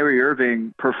see Kyrie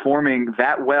Irving performing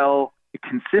that well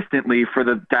consistently for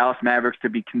the Dallas Mavericks to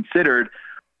be considered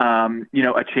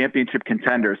a championship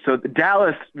contender. So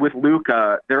Dallas with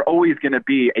Luka, they're always going to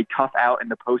be a tough out in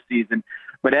the postseason.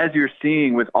 But as you're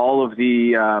seeing with all of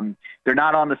the, they're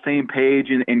not on the same page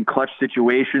in clutch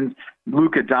situations.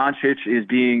 Luka Doncic is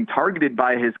being targeted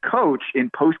by his coach in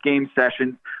post-game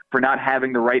sessions for not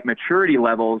having the right maturity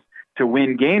levels to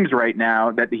win games right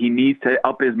now, that he needs to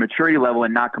up his maturity level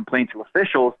and not complain to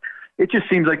officials. It just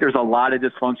seems like there's a lot of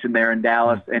dysfunction there in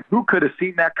Dallas, and who could have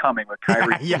seen that coming with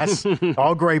Kyrie? Yes,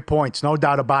 all great points, no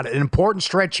doubt about it. An important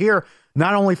stretch here,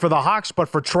 not only for the Hawks, but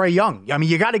for Trae Young. I mean,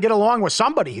 you got to get along with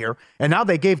somebody here, and now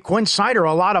they gave Quinn Snyder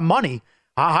a lot of money.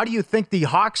 How do you think the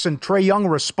Hawks and Trae Young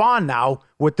respond now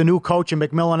with the new coach and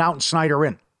McMillan out and Snyder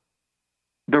in?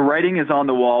 The writing is on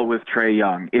the wall with Trae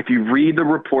Young. If you read the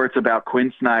reports about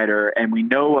Quinn Snyder, and we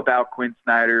know about Quinn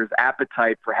Snyder's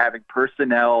appetite for having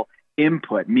personnel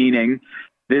input, meaning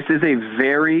this is a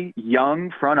very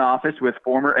young front office with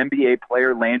former NBA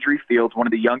player Landry Fields, one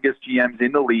of the youngest GMs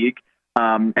in the league,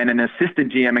 and an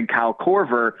assistant GM in Kyle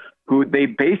Korver, who they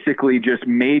basically just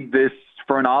made this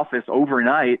front office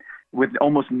overnight with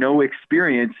almost no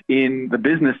experience in the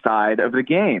business side of the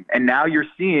game. And now you're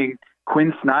seeing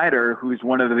Quinn Snyder, who's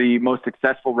one of the most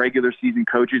successful regular season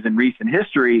coaches in recent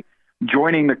history,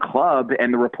 joining the club,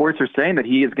 and the reports are saying that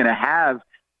he is going to have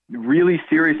really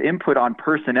serious input on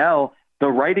personnel. The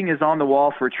writing is on the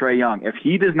wall for Trae Young. If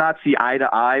he does not see eye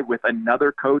to eye with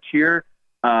another coach here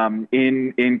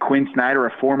in Quinn Snyder,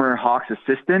 a former Hawks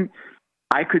assistant,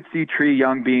 I could see Trae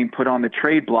Young being put on the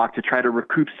trade block to try to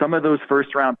recoup some of those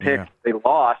first-round picks they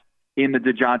lost in the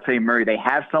DeJounte Murray. They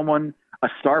have someone, a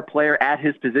star player at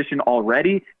his position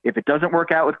already. If it doesn't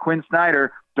work out with Quinn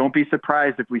Snyder, don't be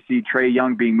surprised if we see Trae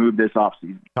Young being moved this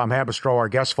offseason. Tom Haberstroh, our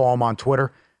guest, follow him on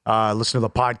Twitter. Listen to the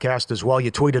podcast as well.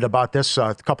 You tweeted about this.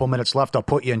 A couple minutes left. I'll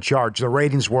put you in charge. The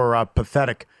ratings were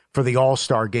pathetic for the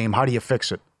All-Star game. How do you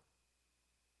fix it?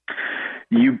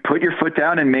 you put your foot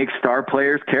down and make star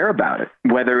players care about it,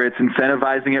 whether it's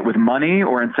incentivizing it with money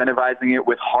or incentivizing it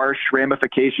with harsh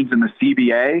ramifications in the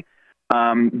CBA.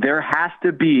 There has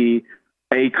to be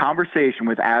a conversation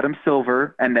with Adam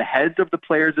Silver and the heads of the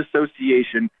Players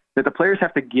Association that the players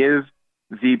have to give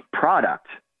the product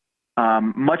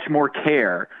much more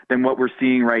care than what we're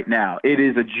seeing right now. It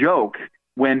is a joke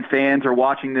when fans are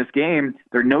watching this game.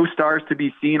 There are no stars to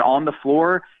be seen on the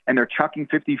floor, and they're chucking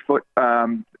 50-foot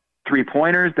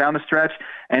three-pointers down the stretch,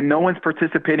 and no one's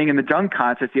participating in the dunk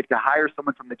contest. You have to hire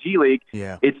someone from the G League.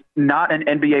 Yeah. It's not an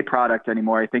NBA product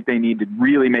anymore. I think they need to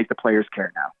really make the players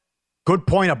care now. Good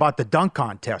point about the dunk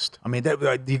contest. I mean,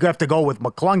 you have to go with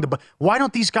McClung. But why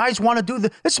don't these guys want to do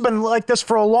this has been like this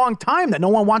for a long time, that no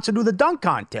one wants to do the dunk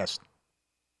contest.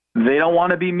 They don't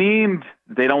want to be memed.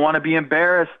 They don't want to be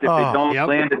embarrassed if they don't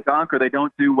land a dunk or they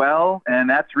don't do well. And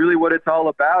that's really what it's all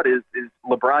about is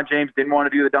LeBron James didn't want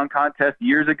to do the dunk contest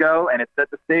years ago, and it set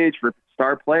the stage for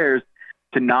star players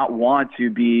to not want to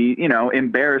be,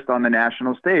 embarrassed on the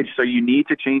national stage. So you need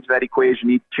to change that equation,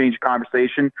 you need to change the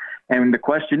conversation. And the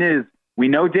question is, we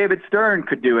know David Stern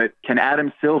could do it. Can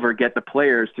Adam Silver get the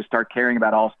players to start caring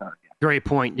about All-Star again? Great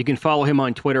point. You can follow him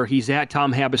on Twitter. He's at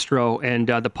Tom Habistro, and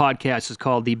the podcast is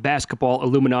called the Basketball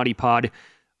Illuminati Pod.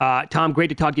 Tom, great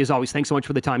to talk to you as always. Thanks so much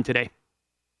for the time today.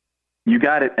 You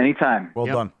got it. Anytime. Well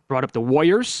done. Brought up the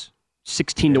Warriors,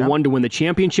 16-1 to win the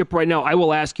championship right now. I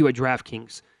will ask you at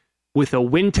DraftKings, with a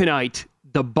win tonight,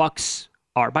 the Bucks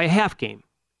are, by a half game,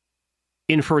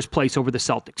 in first place over the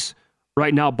Celtics.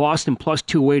 Right now, Boston plus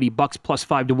 280, Bucks plus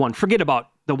 5-1. Forget about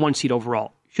the one seed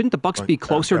overall. Shouldn't the Bucks be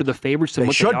closer to the favorites than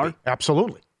what they are? Be.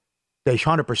 Absolutely. They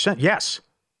 100%. Yes.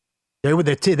 They were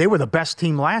the best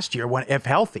team last year if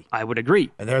healthy. I would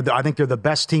agree. And I think they're the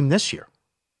best team this year.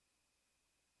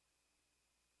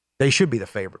 They should be the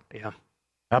favorite. Yeah.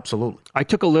 Absolutely. I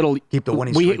took a little keep the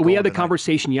winning streak. We had the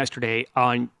conversation yesterday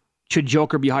on should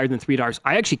Joker be higher than $3.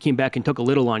 I actually came back and took a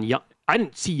little on I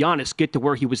didn't see Giannis get to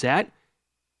where he was at.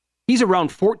 He's around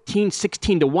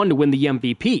 16-1 to win the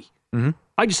MVP. Mm-hmm.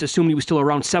 I just assumed he was still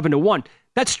around 7-1.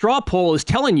 That straw poll is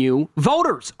telling you,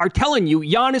 voters are telling you,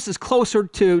 Giannis is closer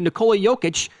to Nikola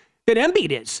Jokic than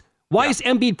Embiid is. Why is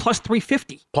Embiid plus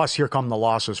 350? Plus, here come the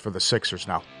losses for the Sixers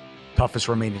now. Toughest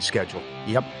remaining schedule.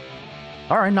 Yep.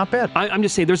 All right, not bad. I'm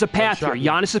just saying, there's a path here.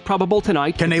 Giannis is probable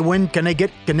tonight. Can they win? Can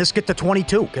this get to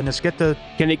 22? Can this get to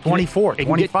 24,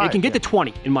 25? It can get to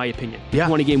 20, in my opinion. Yeah.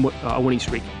 20-game winning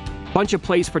streak. Bunch of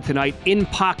plays for tonight in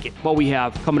pocket. What we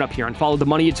have coming up here on Follow the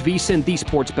Money. It's VSiN, the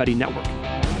Sports Betting Network.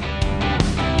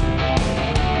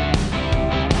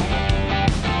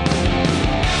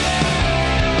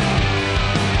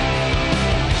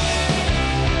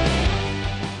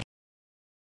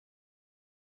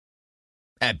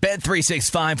 At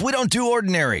Bet365, we don't do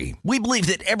ordinary. We believe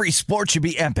that every sport should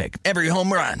be epic. Every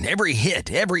home run, every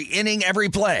hit, every inning, every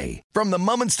play. From the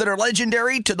moments that are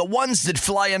legendary to the ones that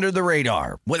fly under the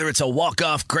radar. Whether it's a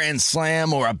walk-off grand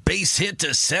slam or a base hit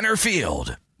to center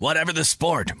field. Whatever the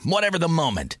sport, whatever the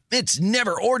moment. It's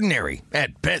never ordinary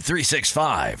at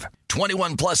Bet365.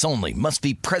 21 plus only. Must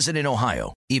be present in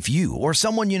Ohio. If you or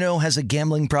someone you know has a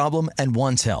gambling problem and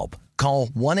wants help, call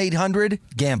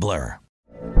 1-800-GAMBLER.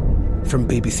 From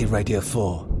BBC Radio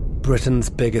 4, Britain's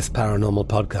biggest paranormal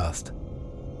podcast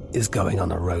is going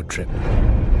on a road trip.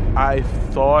 I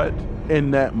thought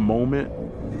in that moment,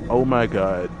 oh my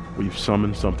God, we've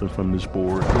summoned something from this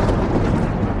board.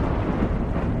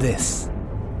 This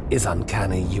is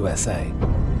Uncanny USA.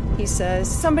 He says,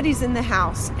 somebody's in the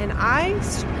house, and I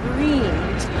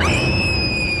screamed.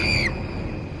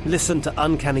 Listen to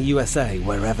Uncanny USA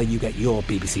wherever you get your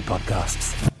BBC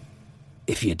podcasts,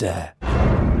 if you dare.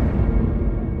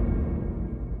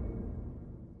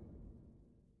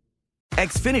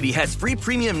 Xfinity has free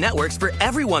premium networks for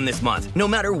everyone this month, no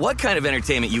matter what kind of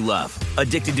entertainment you love.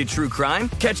 Addicted to true crime?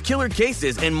 Catch killer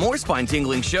cases and more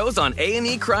spine-tingling shows on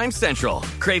A&E Crime Central.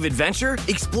 Crave adventure?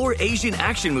 Explore Asian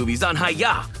action movies on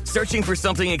Hi-YAH. Searching for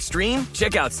something extreme?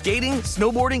 Check out skating,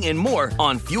 snowboarding, and more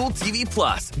on Fuel TV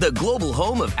Plus, the global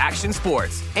home of action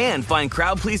sports. And find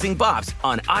crowd-pleasing bops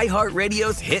on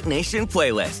iHeartRadio's Hit Nation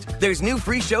playlist. There's new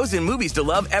free shows and movies to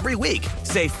love every week.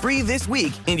 Say free this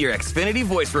week in your Xfinity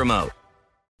voice remote.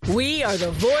 We are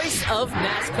the voice of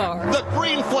NASCAR. The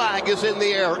green flag is in the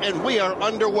air, and we are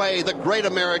underway. The Great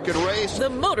American Race.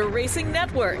 The Motor Racing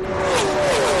Network.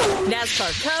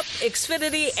 NASCAR Cup,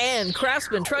 Xfinity, and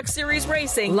Craftsman Truck Series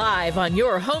Racing live on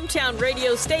your hometown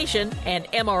radio station and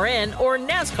MRN or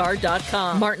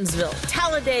NASCAR.com. Martinsville,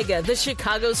 Talladega, the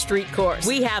Chicago Street Course.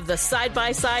 We have the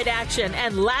side-by-side action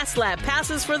and last lap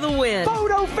passes for the win.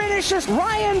 Photo finishes.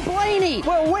 Ryan Blaney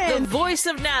will win. The voice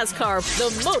of NASCAR,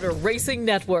 the Motor Racing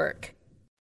Network.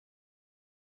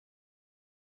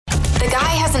 The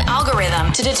guy has an algorithm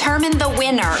to determine the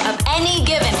winner of any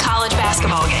given college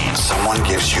basketball game. Someone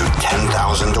gives you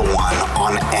 10,000 to 1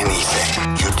 on anything.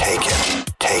 You take it.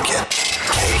 Take it.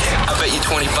 Take it. I bet you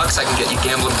 $20 I can get you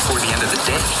gambling before the end of the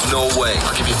day. No way.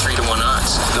 I'll give you 3-1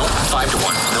 odds. Nope.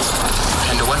 5-1. Nope.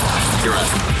 10-1. You're on.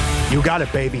 You got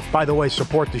it, baby. By the way,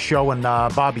 support the show and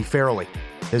Bobby Farrelly.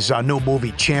 His new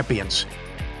movie, Champions,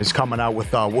 is coming out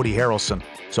with Woody Harrelson.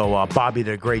 So Bobby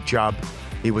did a great job.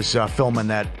 He was filming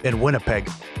that in Winnipeg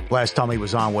last time he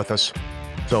was on with us.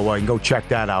 So you can go check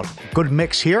that out. Good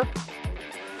mix here.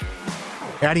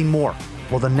 Adding more.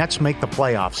 Will the Nets make the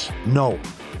playoffs? No.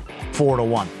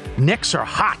 4-1. Knicks are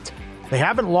hot. They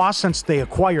haven't lost since they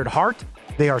acquired Hart.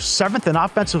 They are 7th in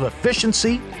offensive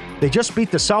efficiency. They just beat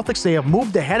the Celtics. They have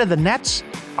moved ahead of the Nets.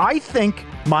 I think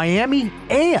Miami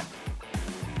and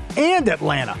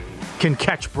Atlanta can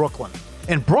catch Brooklyn.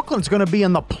 And Brooklyn's going to be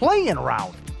in the play-in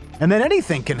round. And then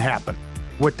anything can happen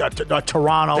with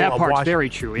Toronto. That part's very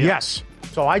true, yeah. Yes.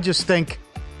 So I just think,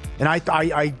 and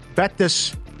I bet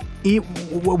this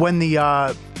when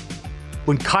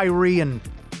Kyrie and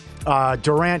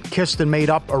Durant kissed and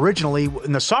made up originally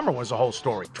in the summer was the whole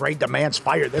story. Trade demands,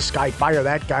 fire this guy, fire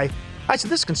that guy. I said,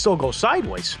 this can still go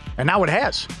sideways. And now it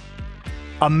has.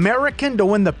 American to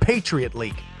win the Patriot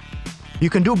League. You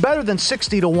can do better than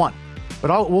 60-1.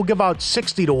 But we'll give out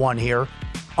 60-1 here.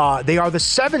 They are the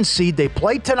 7 seed. They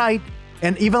played tonight.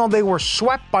 And even though they were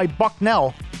swept by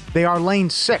Bucknell, they are lane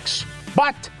 6.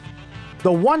 But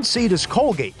the 1 seed is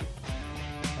Colgate.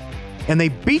 And they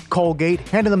beat Colgate,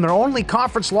 handed them their only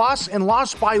conference loss, and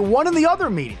lost by 1 in the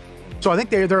other meeting. So I think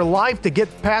they're live to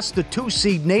get past the 2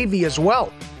 seed Navy as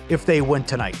well if they win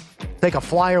tonight. Take a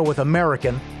flyer with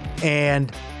American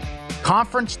and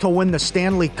conference to win the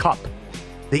Stanley Cup,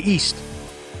 the East,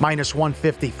 minus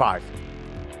 155.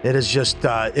 It is just,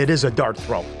 it is a dart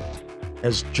throw,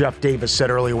 as Jeff Davis said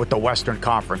earlier with the Western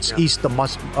Conference. Yeah. East,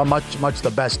 much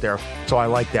the best there. So I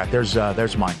like that.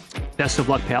 There's mine. Best of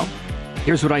luck, pal.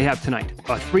 Here's what I have tonight.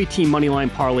 A 3-team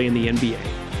moneyline parlay in the NBA.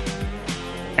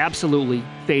 Absolutely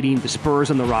fading the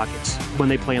Spurs and the Rockets when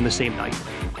they play on the same night.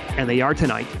 And they are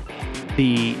tonight.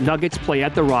 The Nuggets play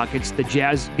at the Rockets. The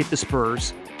Jazz get the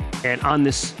Spurs. And on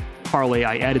this parlay,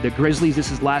 I added the Grizzlies.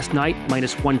 This is last night.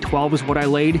 Minus 112 is what I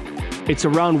laid. It's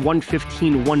around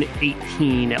 115,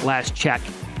 118 at last check.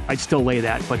 I'd still lay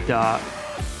that. But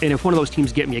and if one of those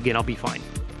teams get me again, I'll be fine.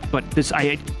 But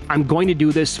I'm going to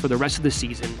do this for the rest of the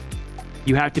season.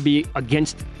 You have to be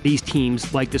against these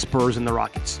teams like the Spurs and the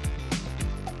Rockets.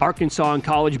 Arkansas in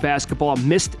college basketball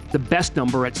missed the best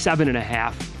number at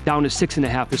 7.5, down to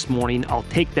 6.5 this morning. I'll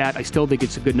take that. I still think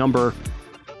it's a good number.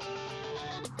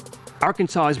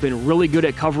 Arkansas has been really good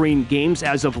at covering games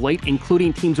as of late,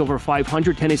 including teams over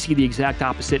 500. Tennessee, the exact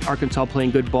opposite. Arkansas playing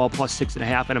good ball, plus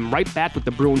 6.5. And I'm right back with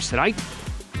the Bruins tonight.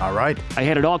 All right. I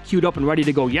had it all queued up and ready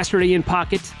to go yesterday in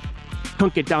pocket.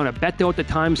 Couldn't get down a bet, though, at the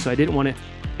time, so I didn't want to.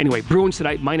 Anyway, Bruins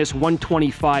tonight, minus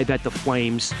 125 at the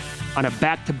Flames on a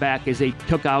back-to-back as they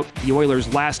took out the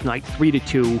Oilers last night,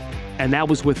 3-2, and that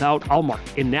was without Allmark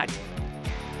in net.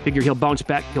 Figure he'll bounce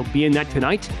back. He'll be in net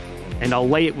tonight, and I'll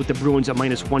lay it with the Bruins at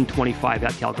minus 125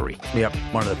 at Calgary. Yep,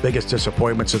 one of the biggest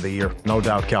disappointments of the year, no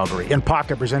doubt, Calgary. In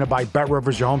Pocket, presented by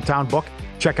BetRivers, your hometown book.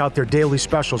 Check out their daily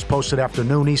specials posted after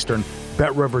noon Eastern,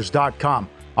 BetRivers.com.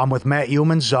 I'm with Matt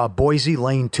Humans, Boise,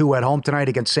 lane 2 at home tonight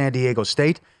against San Diego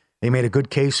State. They made a good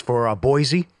case for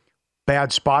Boise.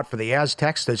 Bad spot for the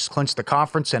Aztecs. They just clinched the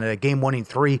conference and a game-winning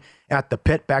 3 at the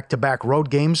Pit, back-to-back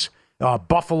road games.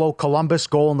 Buffalo, Columbus,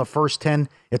 goal in the first 10.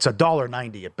 It's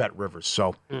 $1.90 at BetRivers,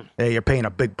 so you're paying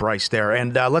a big price there.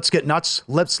 And let's get nuts.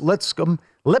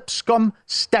 Lipscomb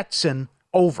Stetson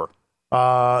over.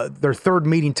 Their third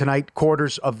meeting tonight,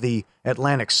 quarters of the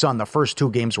Atlantic Sun. The first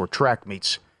 2 games were track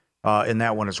meets in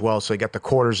that one as well, so you got the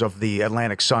quarters of the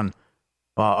Atlantic Sun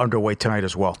underway tonight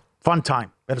as well. Fun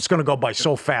time. And it's going to go by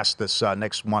so fast this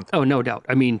next month. Oh, no doubt.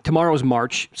 I mean, tomorrow's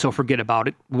March, so forget about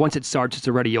it. Once it starts, it's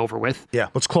already over with. Yeah,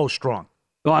 let's close strong.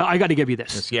 Well, I got to give you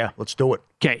this. Yes, yeah, let's do it.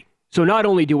 Okay. So not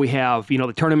only do we have,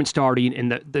 the tournament starting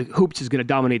and the hoops is going to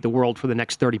dominate the world for the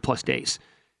next 30-plus days,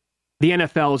 the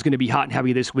NFL is going to be hot and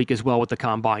heavy this week as well with the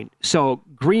Combine. So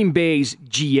Green Bay's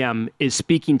GM is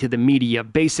speaking to the media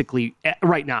basically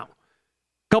right now.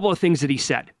 A couple of things that he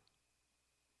said.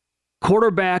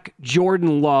 Quarterback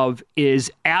Jordan Love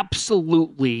is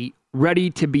absolutely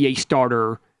ready to be a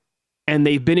starter, and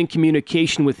they've been in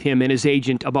communication with him and his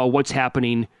agent about what's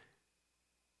happening.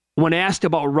 When asked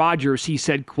about Rodgers, he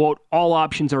said, quote, all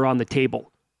options are on the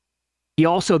table. He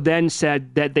also then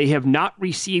said that they have not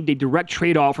received a direct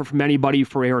trade offer from anybody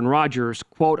for Aaron Rodgers.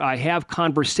 Quote, I have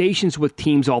conversations with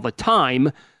teams all the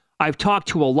time. I've talked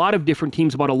to a lot of different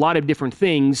teams about a lot of different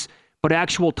things, but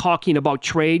actual talking about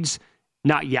trades,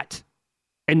 not yet.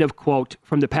 End of quote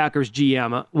from the Packers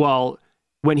GM. Well,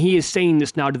 when he is saying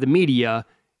this now to the media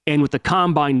and with the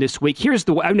combine this week,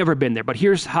 I've never been there, but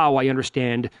here's how I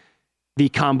understand the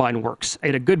combine works. I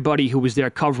had a good buddy who was there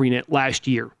covering it last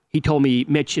year. He told me,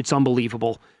 Mitch, it's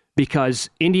unbelievable because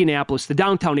Indianapolis, the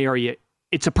downtown area,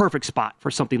 it's a perfect spot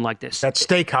for something like this. That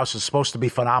steakhouse is supposed to be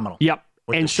phenomenal. Yep.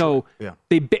 And so,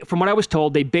 from what I was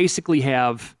told, they basically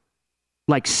have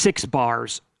like 6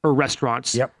 bars or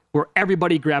restaurants where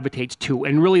everybody gravitates to.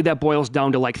 And really that boils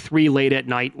down to like 3 late at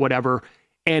night, whatever.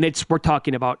 And we're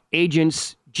talking about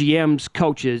agents, GMs,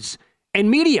 coaches, and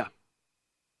media.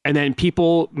 And then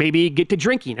people maybe get to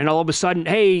drinking. And all of a sudden,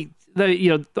 hey,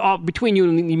 between you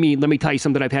and me, let me tell you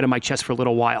something I've had in my chest for a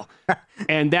little while.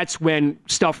 And that's when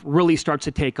stuff really starts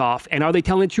to take off. And are they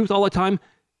telling the truth all the time?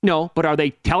 No. But are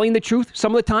they telling the truth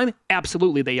some of the time?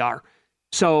 Absolutely they are.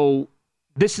 So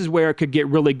this is where it could get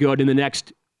really good in the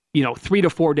next 3 to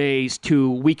 4 days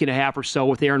to week and a half or so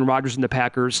with Aaron Rodgers and the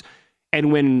Packers.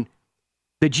 And when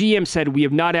the GM said we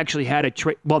have not actually had a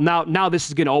trade, well, now this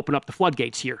is going to open up the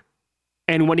floodgates here.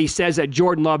 And when he says that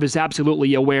Jordan Love is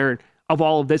absolutely aware of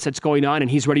all of this that's going on and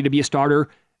he's ready to be a starter,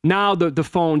 now the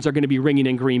phones are going to be ringing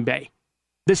in Green Bay.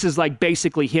 This is like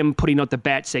basically him putting out the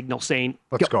bat signal saying,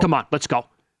 let's go. Come on, let's go.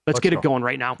 Let's get it going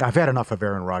right now. I've had enough of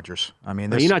Aaron Rodgers. I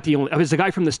mean, you're not the only. As a guy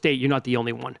from the state, you're not the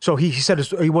only one. So he said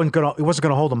he wasn't going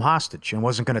to hold him hostage and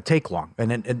wasn't going to take long.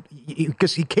 And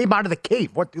because he came out of the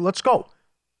cave, let's go,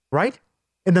 right?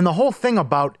 And then the whole thing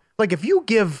about like if you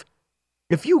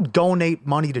donate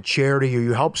money to charity or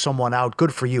you help someone out,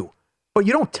 good for you. But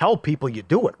you don't tell people you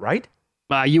do it, right?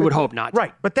 You would hope not.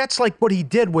 Right. But that's like what he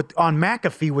did on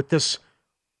McAfee with this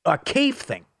cave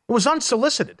thing. It was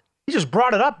unsolicited. He just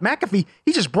brought it up. McAfee,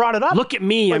 he just brought it up. Look at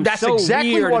me. I'm so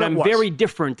weird and I'm very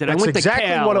different. And I went to Cal. That's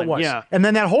exactly what it was. Yeah. And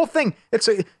then that whole thing,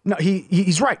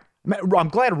 he's right. I'm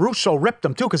glad Russo ripped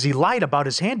him, too, because he lied about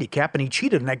his handicap and he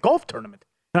cheated in that golf tournament.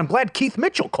 And I'm glad Keith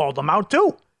Mitchell called him out,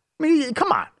 too. I mean,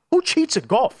 come on. Who cheats at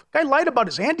golf? Guy lied about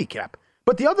his handicap.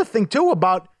 But the other thing, too,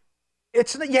 about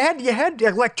you had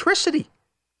electricity.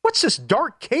 What's this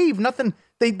dark cave? Nothing.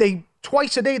 They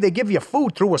twice a day they give you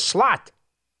food through a slot.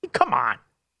 Come on.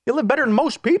 You live better than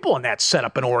most people in that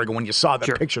setup in Oregon when you saw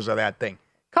the pictures of that thing.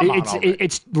 Come on.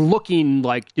 It's looking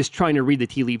like, just trying to read the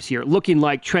tea leaves here, looking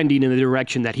like trending in the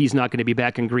direction that he's not going to be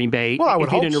back in Green Bay. Well, I would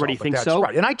hope didn't already think that's so.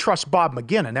 Right. And I trust Bob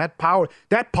McGinn, and that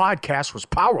podcast was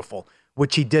powerful,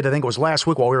 which he did, I think it was last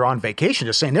week while we were on vacation,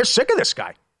 just saying they're sick of this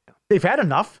guy. They've had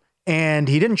enough, and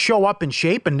he didn't show up in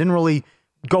shape and didn't really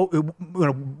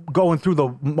going through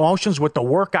the motions with the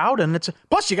workout. And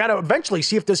plus you got to eventually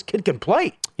see if this kid can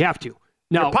play. You have to.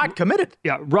 Now, you're pot committed.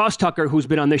 Yeah, Ross Tucker, who's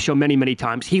been on this show many, many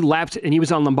times, he laughs, and he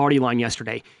was on Lombardi Line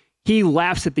yesterday. He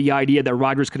laughs at the idea that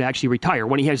Rodgers could actually retire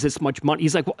when he has this much money.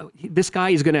 He's like, well, this guy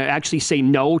is going to actually say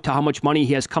no to how much money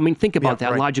he has coming. Think about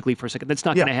that logically for a second. That's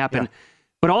not going to happen. Yeah.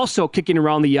 But also kicking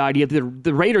around the idea that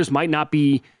the Raiders might not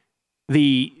be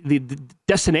the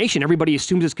destination. Everybody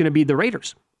assumes it's going to be the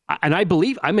Raiders. And I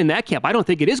believe I'm in that camp. I don't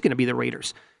think it is going to be the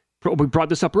Raiders. We brought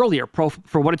this up earlier. For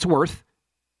what it's worth,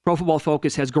 Pro Football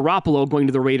Focus has Garoppolo going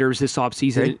to the Raiders this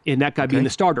offseason, and that guy being the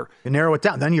starter. You narrow it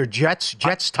down. Then you're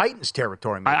Jets-Titans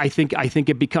territory. I think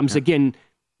it becomes, again,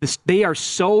 they are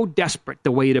so desperate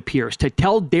the way it appears. To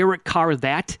tell Derek Carr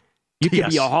that you can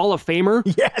be a Hall of Famer,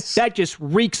 that just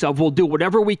reeks of we'll do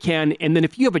whatever we can. And then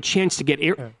if you have a chance to get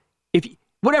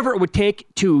whatever it would take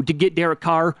to get Derek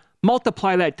Carr,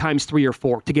 multiply that times 3 or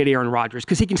 4 to get Aaron Rodgers,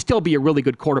 because he can still be a really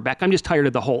good quarterback. I'm just tired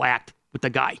of the whole act with the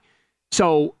guy.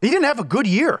 So he didn't have a good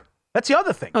year. That's the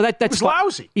other thing. No, that's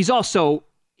lousy. He's also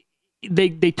they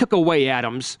took away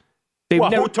Adams.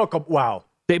 Who took him? Wow.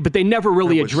 But they never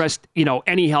really addressed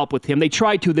any help with him. They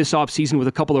tried to this offseason with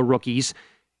a couple of rookies,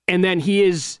 and then he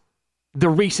is the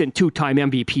recent 2-time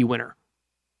MVP winner.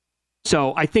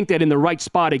 So I think that in the right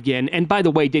spot again. And by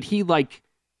the way, did he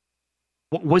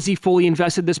was he fully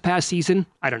invested this past season?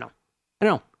 I don't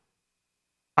know.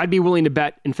 I'd be willing to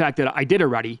bet, in fact, that I did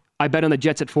already. I bet on the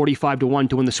Jets at 45-1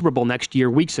 to win the Super Bowl next year,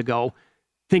 weeks ago,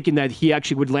 thinking that he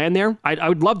actually would land there. I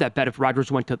would love that bet if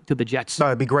Rodgers went to the Jets. No,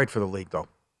 it'd be great for the league, though.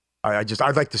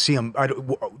 I'd like to see him.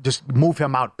 Just move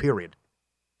him out, period.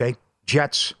 Okay?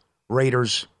 Jets,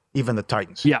 Raiders, even the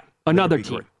Titans. Yeah, another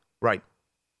team. Great. Right.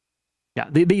 Yeah,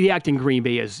 the act in Green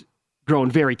Bay has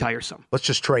grown very tiresome. Let's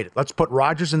just trade it. Let's put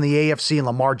Rodgers in the AFC and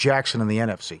Lamar Jackson in the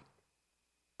NFC.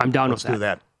 I'm down with that. Let's do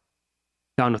that.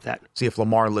 Down with that. See if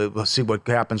Lamar lives. Let's see what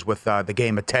happens with the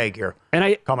game of tag here.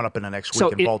 Coming up in the next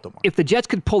week in Baltimore. If the Jets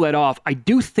could pull that off, I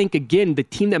do think, again, the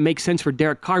team that makes sense for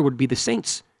Derek Carr would be the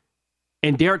Saints.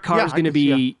 And Derek Carr is going to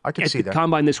be at the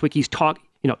Combine this week.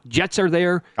 Jets are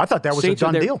there. I thought that was Saints a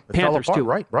done deal. It Panthers fell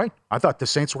apart. too. Right. I thought the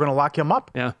Saints were going to lock him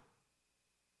up. Yeah.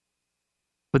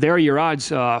 But there are your odds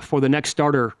for the next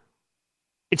starter.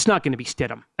 It's not going to be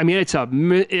Stidham. I mean,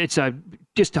 it's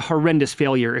just a horrendous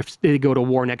failure if they go to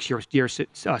war next year.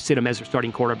 Stidham as their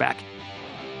starting quarterback.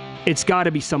 It's got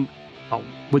to be some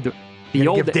with the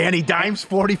old. Give Danny Dimes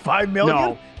 $45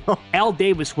 million. No, Al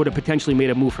Davis would have potentially made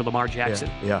a move for Lamar Jackson.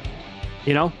 Yeah.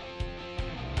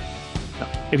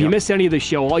 If you missed any of the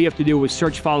show, all you have to do is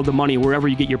search Follow the Money wherever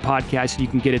you get your podcast, and you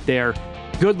can get it there.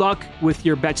 Good luck with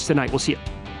your bets tonight. We'll see you.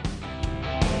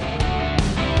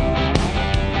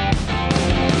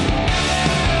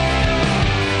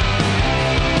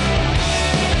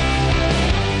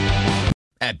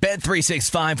 At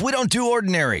Bet365, we don't do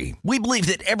ordinary. We believe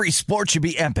that every sport should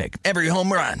be epic. Every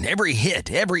home run, every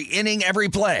hit, every inning, every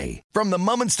play. From the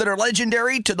moments that are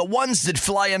legendary to the ones that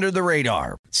fly under the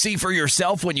radar. See for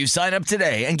yourself when you sign up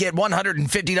today and get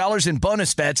 $150 in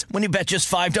bonus bets when you bet just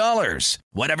 $5.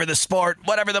 Whatever the sport,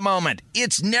 whatever the moment,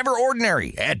 it's never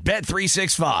ordinary at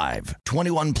Bet365.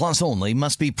 21 plus only.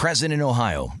 Must be present in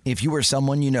Ohio. If you or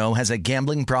someone you know has a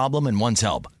gambling problem and wants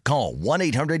help, call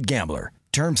 1-800-GAMBLER.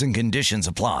 Terms and conditions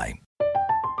apply.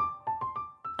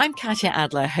 I'm Katya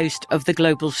Adler, host of The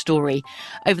Global Story.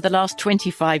 Over the last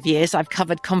 25 years, I've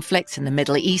covered conflicts in the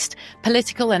Middle East,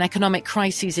 political and economic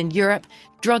crises in Europe,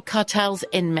 drug cartels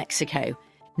in Mexico.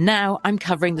 Now I'm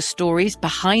covering the stories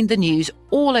behind the news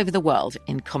all over the world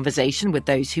in conversation with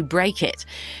those who break it.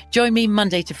 Join me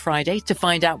Monday to Friday to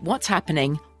find out what's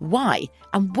happening, why,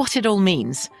 and what it all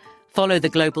means. Follow The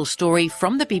Global Story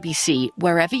from the BBC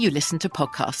wherever you listen to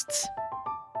podcasts.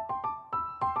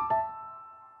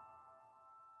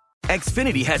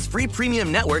 Xfinity has free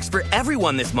premium networks for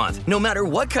everyone this month, no matter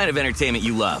what kind of entertainment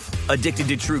you love. Addicted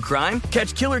to true crime?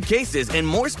 Catch killer cases and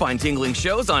more spine-tingling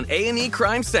shows on A&E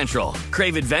Crime Central.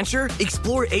 Crave adventure?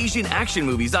 Explore Asian action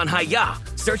movies on Hi-YAH.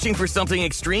 Searching for something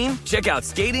extreme? Check out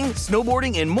skating,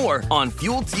 snowboarding, and more on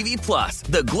Fuel TV Plus,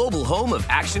 the global home of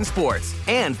action sports.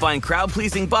 And find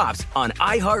crowd-pleasing bops on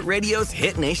iHeartRadio's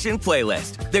Hit Nation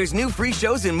playlist. There's new free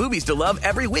shows and movies to love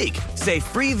every week. Say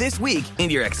free this week in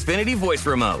your Xfinity voice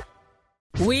remote.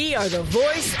 We are the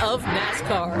voice of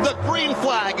NASCAR. The green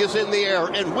flag is in the air,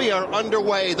 and we are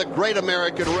underway. The Great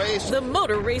American Race. The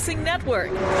Motor Racing Network.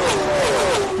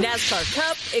 NASCAR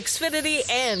Cup, Xfinity,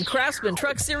 and Craftsman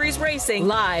Truck Series Racing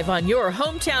live on your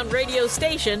hometown radio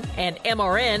station and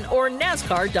MRN or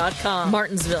NASCAR.com.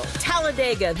 Martinsville,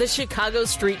 Talladega, the Chicago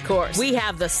Street Course. We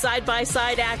have the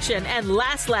side-by-side action and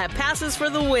last lap passes for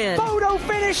the win. Photo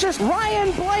finishes.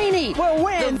 Ryan Blaney will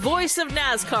win. The voice of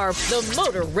NASCAR, the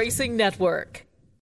Motor Racing Network.